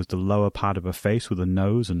side was the lower part of a face with a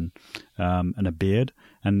nose and a beard,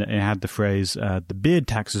 and it had the phrase "the beard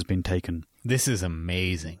tax has been taken." This is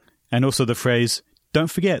amazing, and also the phrase. Don't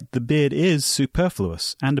forget, the beard is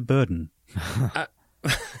superfluous and a burden.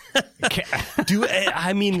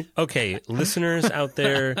 Okay, listeners out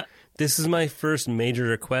there, this is my first major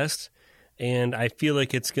request, and I feel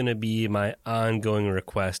like it's going to be my ongoing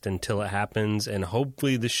request until it happens, and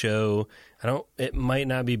hopefully the show, it might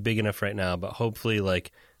not be big enough right now, but hopefully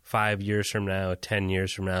like 5 years from now, 10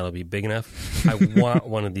 years from now, it'll be big enough. I want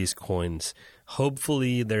one of these coins.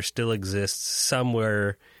 Hopefully there still exists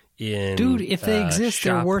somewhere Dude, if they exist,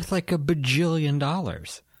 shop. They're worth like $1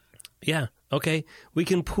 bajillion. Yeah. Okay. We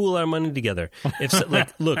can pool our money together.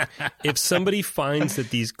 If somebody finds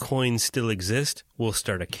that these coins still exist, we'll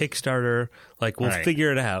start a Kickstarter. We'll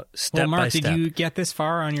figure it out step Mark, by step. Did you get this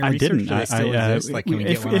far on your research? Didn't. Do they still exist? Can we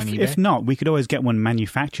get one on eBay? If not, we could always get one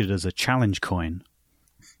manufactured as a challenge coin.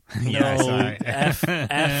 No, F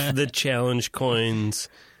the challenge coins.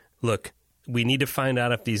 Look. We need to find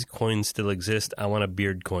out if these coins still exist. I want a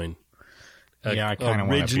beard coin. I kind of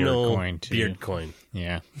want a beard coin, too. Beard coin.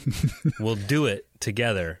 Yeah. We'll do it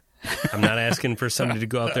together. I'm not asking for somebody to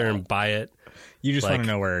go out there and buy it. You just want to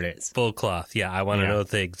know where it is. Full cloth. Yeah, I want to know if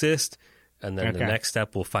they exist. And then the next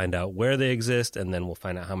step, we'll find out where they exist. And then we'll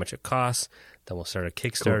find out how much it costs. Then we'll start a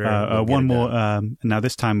Kickstarter. Cool. One more. Now,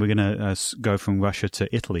 this time we're going to go from Russia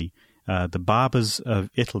to Italy. The barbers of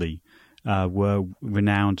Italy were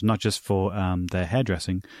renowned not just for their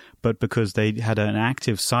hairdressing, but because they had an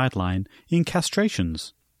active sideline in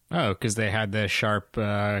castrations. Oh, because they had the sharp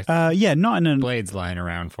not in a blades lying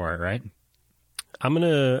around for it, right?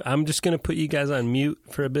 I'm just gonna put you guys on mute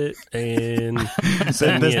for a bit, and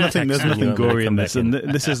there's nothing gory in this, and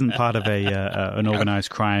this isn't part of an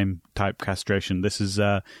organized crime type castration. This is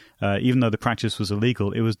even though the practice was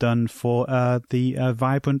illegal, it was done for the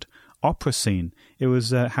vibrant opera scene. It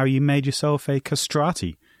was how you made yourself a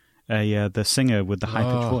castrati, the singer with the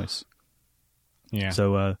high-pitched voice. Yeah.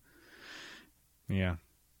 So, yeah.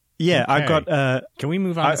 Okay. I got. Can we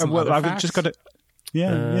move on to some other I've facts? just got to.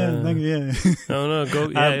 Yeah. No, go.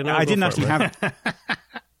 Yeah, I didn't actually have.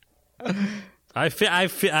 I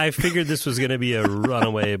figured this was going to be a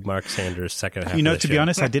runaway Mark Sanders second half. To be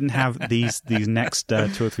honest, I didn't have these next 2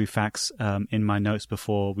 or 3 facts in my notes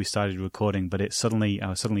before we started recording, but I was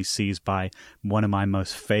suddenly seized by one of my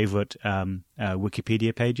most favorite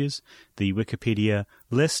Wikipedia pages, the Wikipedia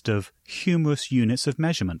list of humorous units of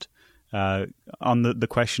measurement. On the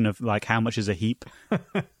question of how much is a heap?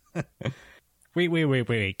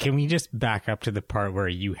 Wait. Can we just back up to the part where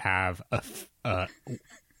you have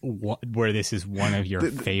where this is one of your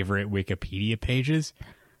favorite Wikipedia pages?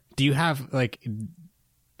 Do you have like?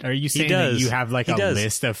 Are you saying that you have like a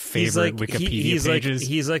list of favorite Wikipedia pages?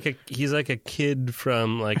 He's like a kid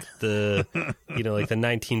from like the like the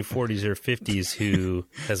 1940s or 50s who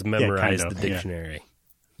has memorized the dictionary.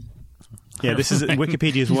 Yeah, this is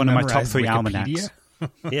Wikipedia is one of my top 3 almanacs.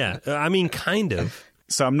 Yeah, I mean, kind of.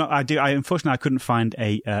 So I'm not. Unfortunately, I couldn't find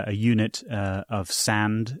a unit of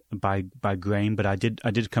sand by grain, but I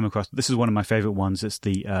did come across. This is one of my favorite ones. It's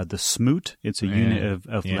the smoot. It's a unit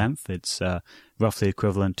of length. It's roughly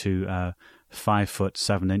equivalent to 5 foot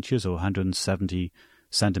 7 inches or 170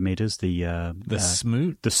 centimeters. The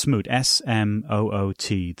smoot. The smoot.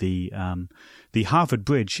 SMOOT. The Harvard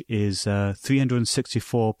Bridge is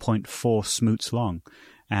 364.4 smoots long.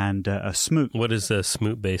 And a smoot. What is a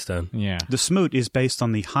smoot based on? Yeah. The smoot is based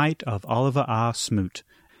on the height of Oliver R. Smoot.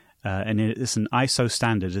 And it's an ISO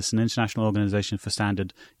standard. It's an International Organization for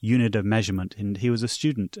Standard unit of measurement. And he was a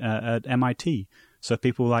student at MIT. So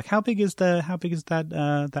people were like, how big is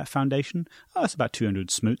that foundation? Oh, it's about 200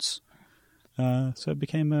 smoots. So it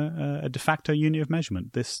became a de facto unit of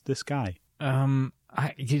measurement, this guy.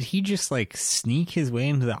 Did he just like sneak his way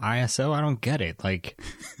into the ISO? I don't get it. Like...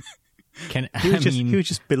 He was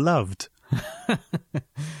just beloved.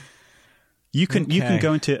 You can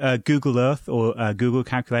go into Google Earth or Google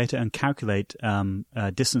Calculator and calculate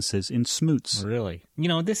distances in smoots. Really?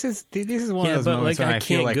 This is one of those moments where I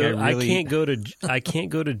feel like I can't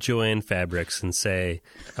go to Joann Fabrics and say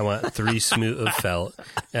I want 3 smoot of felt,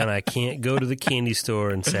 and I can't go to the candy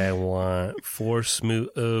store and say I want 4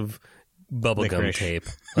 smoot of bubblegum tape.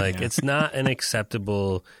 Like it's not an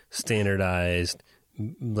acceptable standardized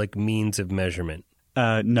like means of measurement.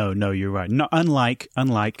 No, you're right. Not unlike.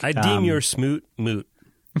 I deem your smoot moot.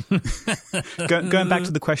 Going back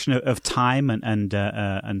to the question of time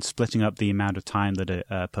and splitting up the amount of time that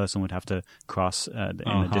a person would have to cross in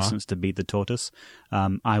a distance to beat the tortoise,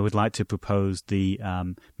 I would like to propose the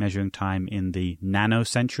measuring time in the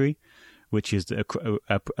nanocentury, which is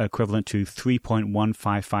equivalent to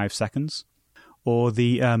 3.155 seconds, or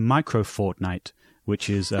the microfortnight,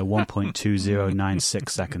 which is 1.2096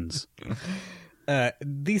 seconds.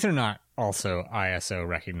 These are not also ISO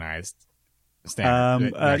recognized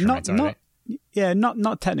standard measurements, are they? Yeah,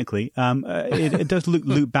 not technically. It does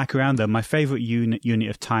loop back around though. My favorite unit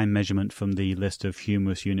of time measurement from the list of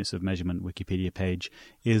humorous units of measurement Wikipedia page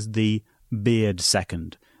is the beard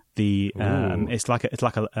second. It's like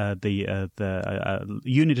the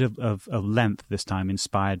unit of length this time,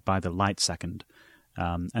 inspired by the light second.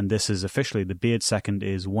 And this is officially, the beard second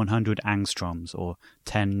is 100 angstroms or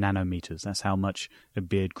 10 nanometers. That's how much a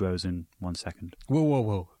beard grows in 1 second.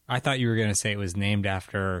 Whoa. I thought you were going to say it was named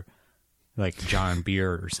after like John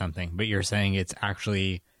Beard or something, but you're saying it's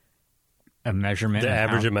actually a measurement. The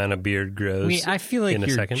average amount of beard grows. I feel like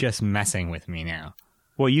you're just messing with me now.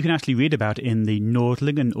 Well, you can actually read about it in the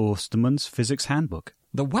Nordling and Osterman's Physics Handbook.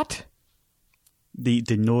 The what? The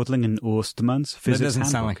Nordling and Osterman's Physics Handbook. That doesn't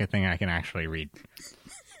sound like a thing I can actually read.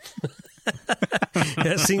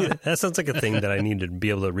 That sounds like a thing that I need to be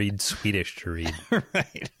able to read Swedish to read.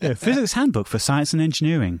 Right. Yeah, Physics Handbook for Science and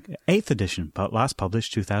Engineering, 8th edition, but last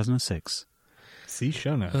published 2006. See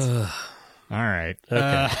show notes. All right.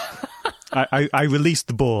 Okay. I released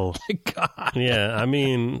the ball. God. Yeah, I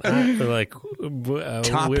mean, we're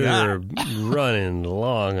running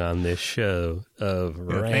long on this show of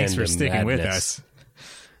random Thanks for sticking madness. with us.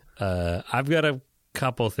 I've got a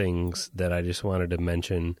couple things that I just wanted to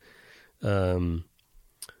mention.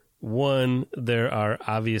 One, there are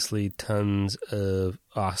obviously tons of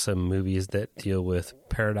awesome movies that deal with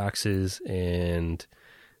paradoxes, and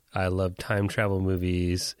I love time travel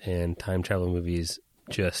movies, and time travel movies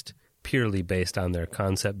just purely based on their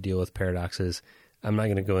concept deal with paradoxes. I'm not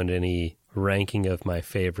going to go into any ranking of my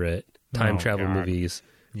favorite time travel movies.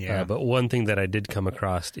 Yeah. But one thing that I did come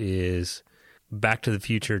across is Back to the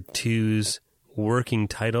Future 2's working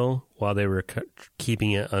title, while they were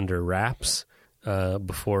keeping it under wraps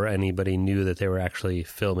before anybody knew that they were actually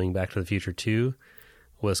filming Back to the Future 2,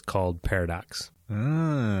 was called Paradox.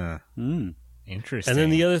 Interesting. And then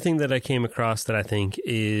the other thing that I came across that I think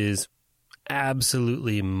is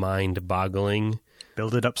absolutely mind-boggling.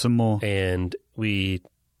 Build it up some more. And we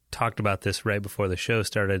talked about this right before the show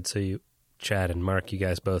started, so you, Chad and Mark, you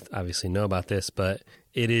guys both obviously know about this, but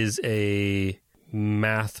it is a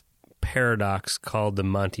math paradox called the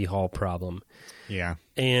Monty Hall problem. Yeah.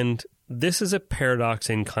 And this is a paradox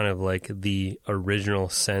in kind of like the original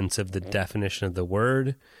sense of the definition of the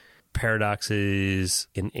word. Paradox is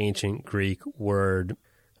an ancient Greek word,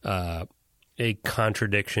 a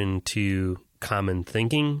contradiction to common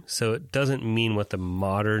thinking. So it doesn't mean what the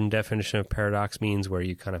modern definition of paradox means, where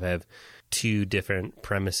you kind of have two different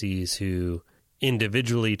premises who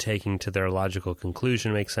individually taking to their logical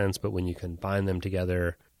conclusion make sense, but when you combine them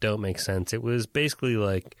together, don't make sense. It was basically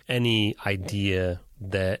like any idea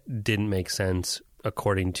that didn't make sense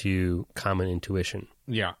according to common intuition.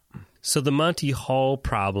 Yeah. So the Monty Hall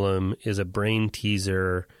problem is a brain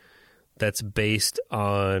teaser that's based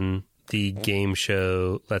on the game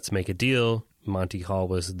show Let's Make a Deal. Monty Hall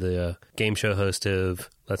was the game show host of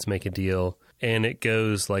Let's Make a Deal, and it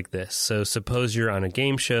goes like this. So suppose you're on a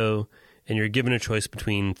game show and you're given a choice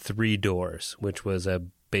between 3 doors, which was a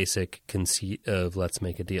basic conceit of Let's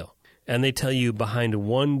Make a Deal. And they tell you behind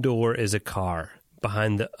one door is a car.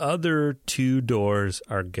 Behind the other 2 doors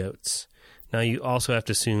are goats. Now, you also have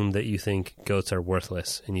to assume that you think goats are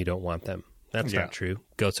worthless and you don't want them. That's not true.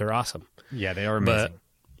 Goats are awesome. Yeah, they are amazing. But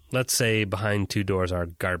let's say behind 2 doors are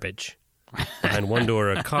garbage. Behind one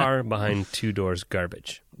door, a car. Behind 2 doors,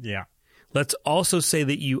 garbage. Yeah. Let's also say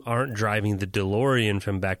that you aren't driving the DeLorean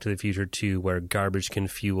from Back to the Future 2 where garbage can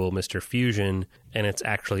fuel Mr. Fusion, and it's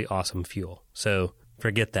actually awesome fuel. So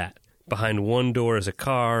forget that. Behind one door is a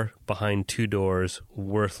car. Behind 2 doors,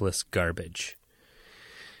 worthless garbage.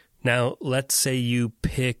 Now, let's say you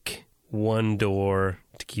pick one door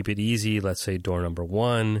to keep it easy. Let's say door number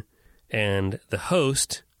 1. And the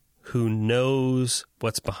host, who knows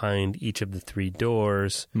what's behind each of the 3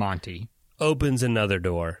 doors, Monty, opens another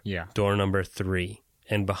door. Yeah. Door number 3.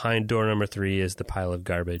 And behind door number 3 is the pile of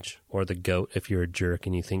garbage, or the goat if you're a jerk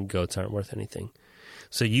and you think goats aren't worth anything.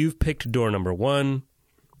 So you've picked door number 1.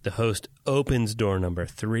 The host opens door number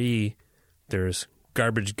 3. There's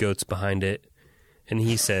garbage goats behind it. And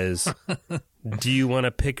he says, do you want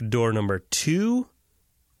to pick door number 2?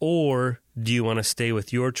 Or do you want to stay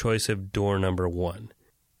with your choice of door number 1?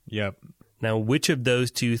 Yep. Now, which of those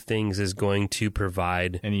 2 things is going to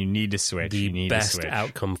provide and you need to switch. the best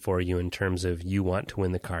outcome for you in terms of you want to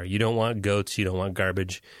win the car? You don't want goats. You don't want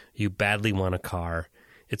garbage. You badly want a car.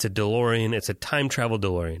 It's a DeLorean. It's a time travel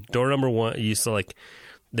DeLorean. Door number 1, you used to like,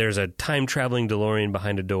 there's a time traveling DeLorean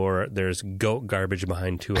behind a door. There's goat garbage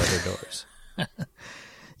behind 2 other doors.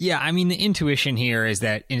 Yeah, I mean, the intuition here is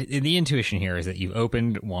that you've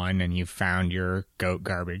opened one and you've found your goat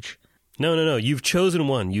garbage. No. You've chosen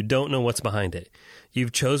one. You don't know what's behind it.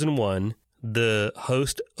 You've chosen one. The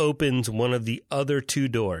host opens one of the other 2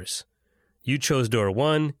 doors. You chose door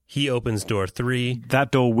 1. He opens door 3.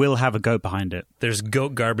 That door will have a goat behind it. There's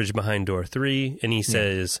goat garbage behind door 3. And he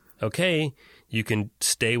says, okay, you can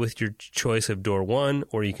stay with your choice of door 1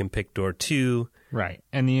 or you can pick door 2. Right.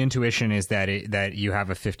 And the intuition is that that you have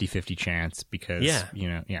a 50-50 chance because,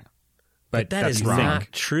 But that is wrong.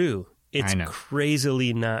 not true. It's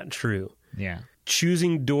crazily not true. Yeah.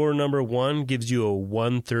 Choosing door number 1 gives you a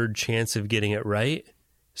 1/3 chance of getting it right.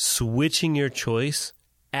 Switching your choice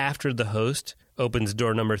after the host opens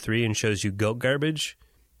door number 3 and shows you goat garbage,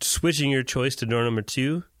 switching your choice to door number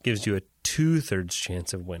 2 gives you a 2/3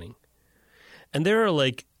 chance of winning. And there are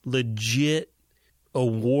like legit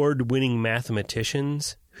award-winning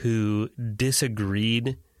mathematicians who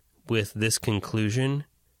disagreed with this conclusion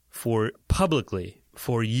publicly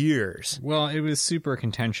for years. Well, it was super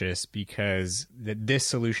contentious because this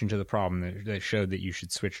solution to the problem that showed that you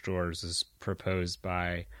should switch doors is proposed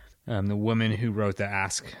by the woman who wrote the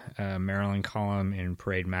Ask Marilyn column in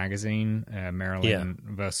Parade magazine, Marilyn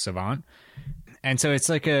Vos Savant. And so it's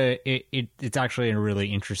like it's actually a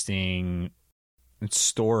really interesting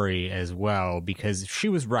story as well because she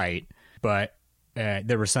was right, but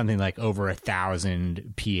there was something like over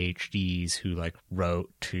 1,000 PhDs who like wrote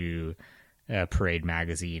to Parade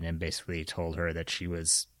magazine and basically told her that she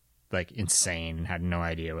was like insane and had no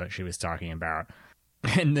idea what she was talking about.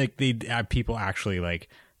 And like people actually like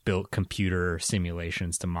built computer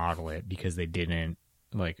simulations to model it because they didn't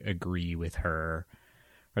like agree with her,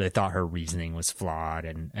 or they thought her reasoning was flawed,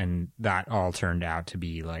 and that all turned out to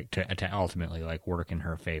be like to ultimately like work in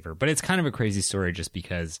her favor. But it's kind of a crazy story just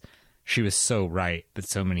because she was so right, but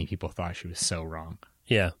so many people thought she was so wrong.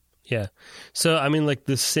 Yeah. So, I mean, like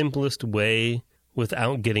the simplest way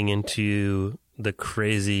without getting into the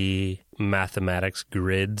crazy mathematics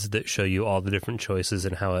grids that show you all the different choices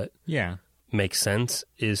and how it makes sense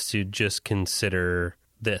is to just consider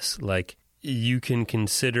this. Like, you can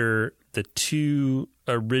consider the 2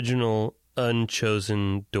 original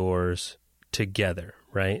unchosen doors together,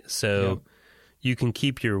 right? So you can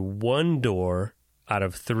keep your 1 door out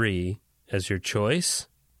of 3 as your choice,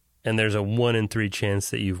 and there's a 1 in 3 chance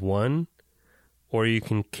that you've won, or you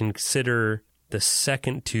can consider the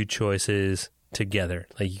second 2 choices together.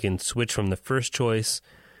 Like you can switch from the first choice,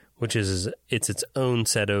 which is its own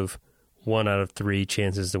set of 1 out of 3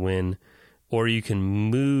 chances to win, or you can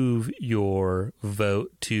move your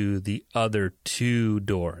vote to the other 2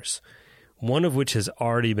 doors, one of which has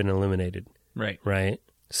already been eliminated. Right?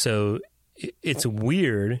 So it's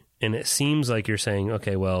weird, and it seems like you're saying,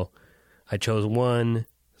 okay, well, I chose 1,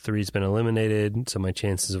 3's been eliminated, so my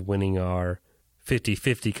chances of winning are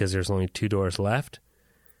 50-50 because there's only 2 doors left.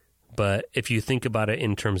 But if you think about it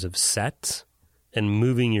in terms of sets and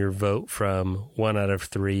moving your vote from 1 out of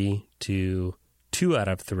 3 to 2 out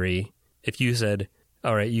of 3, if you said,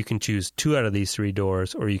 all right, you can choose 2 out of these 3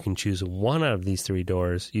 doors, or you can choose 1 out of these 3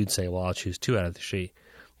 doors, you'd say, well, I'll choose 2 out of the 3.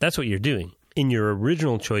 That's what you're doing. In your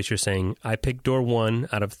original choice, you're saying, I picked door 1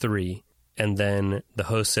 out of 3, and then the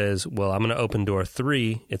host says, well, I'm going to open door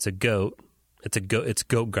 3. It's a goat. It's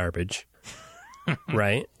goat garbage,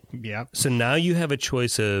 right? Yeah. So now you have a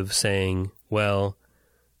choice of saying, well,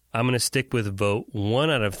 I'm going to stick with vote 1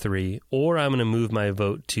 out of 3, or I'm going to move my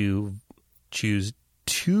vote to choose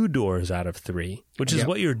 2 doors out of 3, which is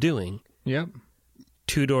what you're doing. Yep.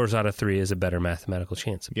 2 doors out of 3 is a better mathematical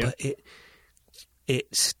chance. Yep. But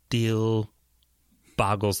it still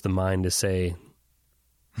boggles the mind to say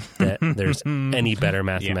that there's any better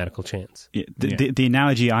mathematical chance. Yeah, the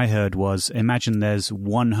analogy I heard was, imagine there's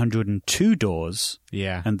 102 doors,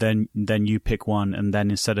 and then you pick one, and then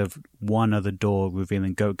instead of one other door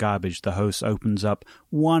revealing goat garbage, the host opens up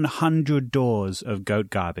 100 doors of goat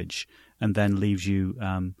garbage, and then leaves you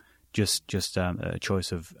just a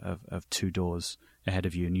choice of 2 doors ahead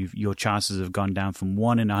of you, and your chances have gone down from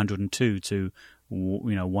 1 in 102 to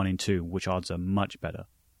 1 in 2, which odds are much better.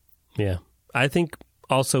 Yeah, I think.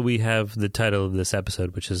 Also, we have the title of this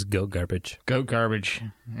episode, which is Goat Garbage. Goat Garbage,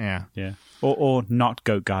 yeah. Or not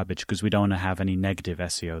goat garbage, because we don't want to have any negative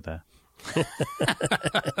SEO there.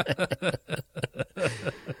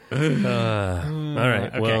 All right,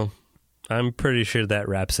 okay. Well, I'm pretty sure that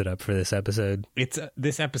wraps it up for this episode.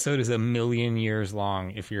 This episode is 1,000,000 years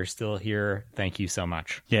long. If you're still here, thank you so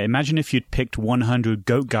much. Yeah, imagine if you'd picked 100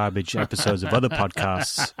 goat garbage episodes of other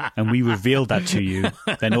podcasts, and we revealed that to you.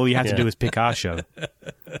 Then all you had to do was pick our show.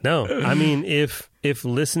 No, I mean, if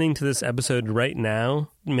listening to this episode right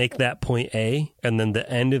now, make that point A, and then the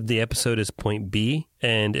end of the episode is point B,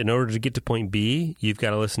 and in order to get to point B, you've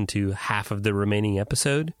got to listen to half of the remaining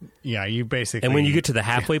episode. Yeah, you basically... And when you get to the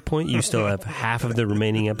halfway point, you still have half of the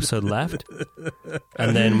remaining episode left.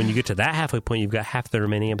 And then when you get to that halfway point, you've got half the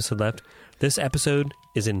remaining episode left. This episode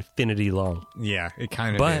is infinity long. Yeah, it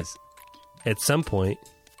kind of is. But at some point,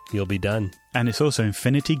 you'll be done. And it's also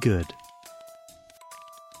infinity good.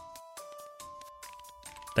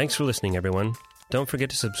 Thanks for listening, everyone. Don't forget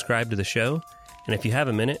to subscribe to the show, and if you have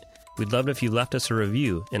a minute, we'd love it if you left us a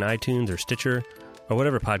review in iTunes or Stitcher or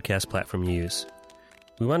whatever podcast platform you use.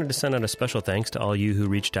 We wanted to send out a special thanks to all you who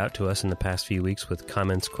reached out to us in the past few weeks with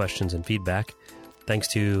comments, questions, and feedback. Thanks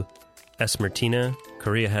to S. Martina,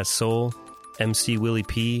 Korea Has Soul, MC Willie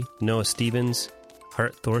P., Noah Stevens,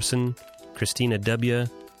 Hart Thorson, Christina W.,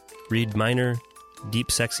 Reed Miner, Deep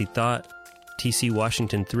Sexy Thought, TC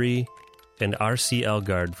Washington 3, and RC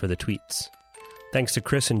Elgard for the tweets. Thanks to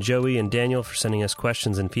Chris and Joey and Daniel for sending us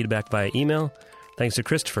questions and feedback via email. Thanks to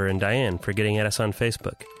Christopher and Diane for getting at us on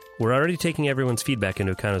Facebook. We're already taking everyone's feedback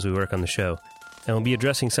into account as we work on the show, and we'll be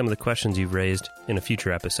addressing some of the questions you've raised in a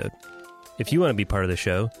future episode. If you want to be part of the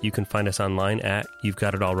show, you can find us online at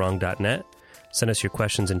you'vegotitallwrong.net. Send us your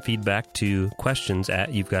questions and feedback to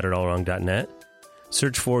questions@you'vegotitallwrong.net.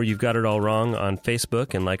 Search for You've Got It All Wrong on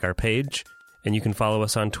Facebook and like our page, and you can follow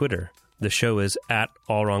us on Twitter. The show is at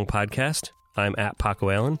All Wrong Podcast. I'm at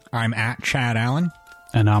Paco Allen. I'm at Chad Allen.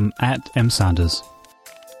 And I'm at M. Sanders.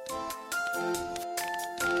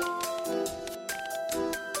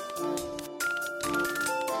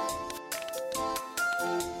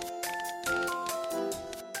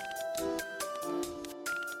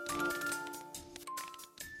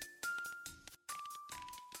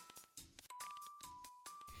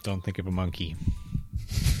 Don't think of a monkey.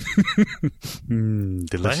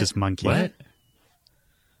 Delicious monkey.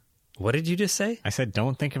 What did you just say? I said,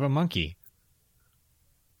 don't think of a monkey.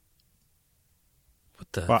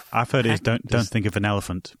 What the? Well, I've heard it don't think of an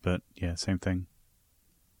elephant, but yeah, same thing.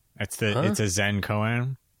 It's a Zen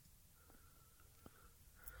koan.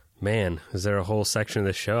 Man, is there a whole section of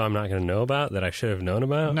the show I'm not going to know about that I should have known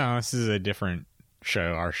about? No, this is a different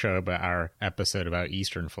show. Our episode about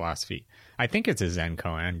Eastern philosophy. I think it's a Zen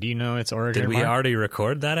koan. Do you know its origin? Did we already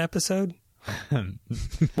record that episode?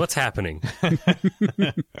 What's happening?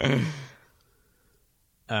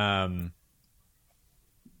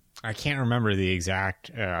 I can't remember the exact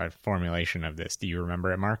formulation of this. Do you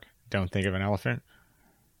remember it, Mark? Don't think of an elephant?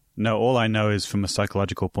 No, all I know is from a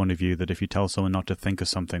psychological point of view that if you tell someone not to think of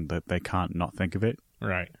something, that they can't not think of it.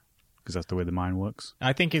 Right. Because that's the way the mind works.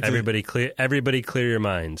 I think it's... Everybody clear your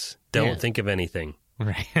minds. Don't think of anything.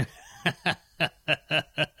 Right.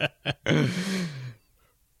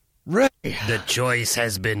 Right. The choice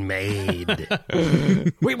has been made.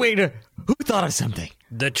 Wait, who thought of something?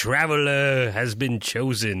 The traveler has been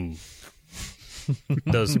chosen.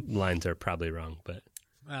 Those lines are probably wrong, but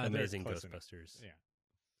Amazing Ghostbusters. Yeah.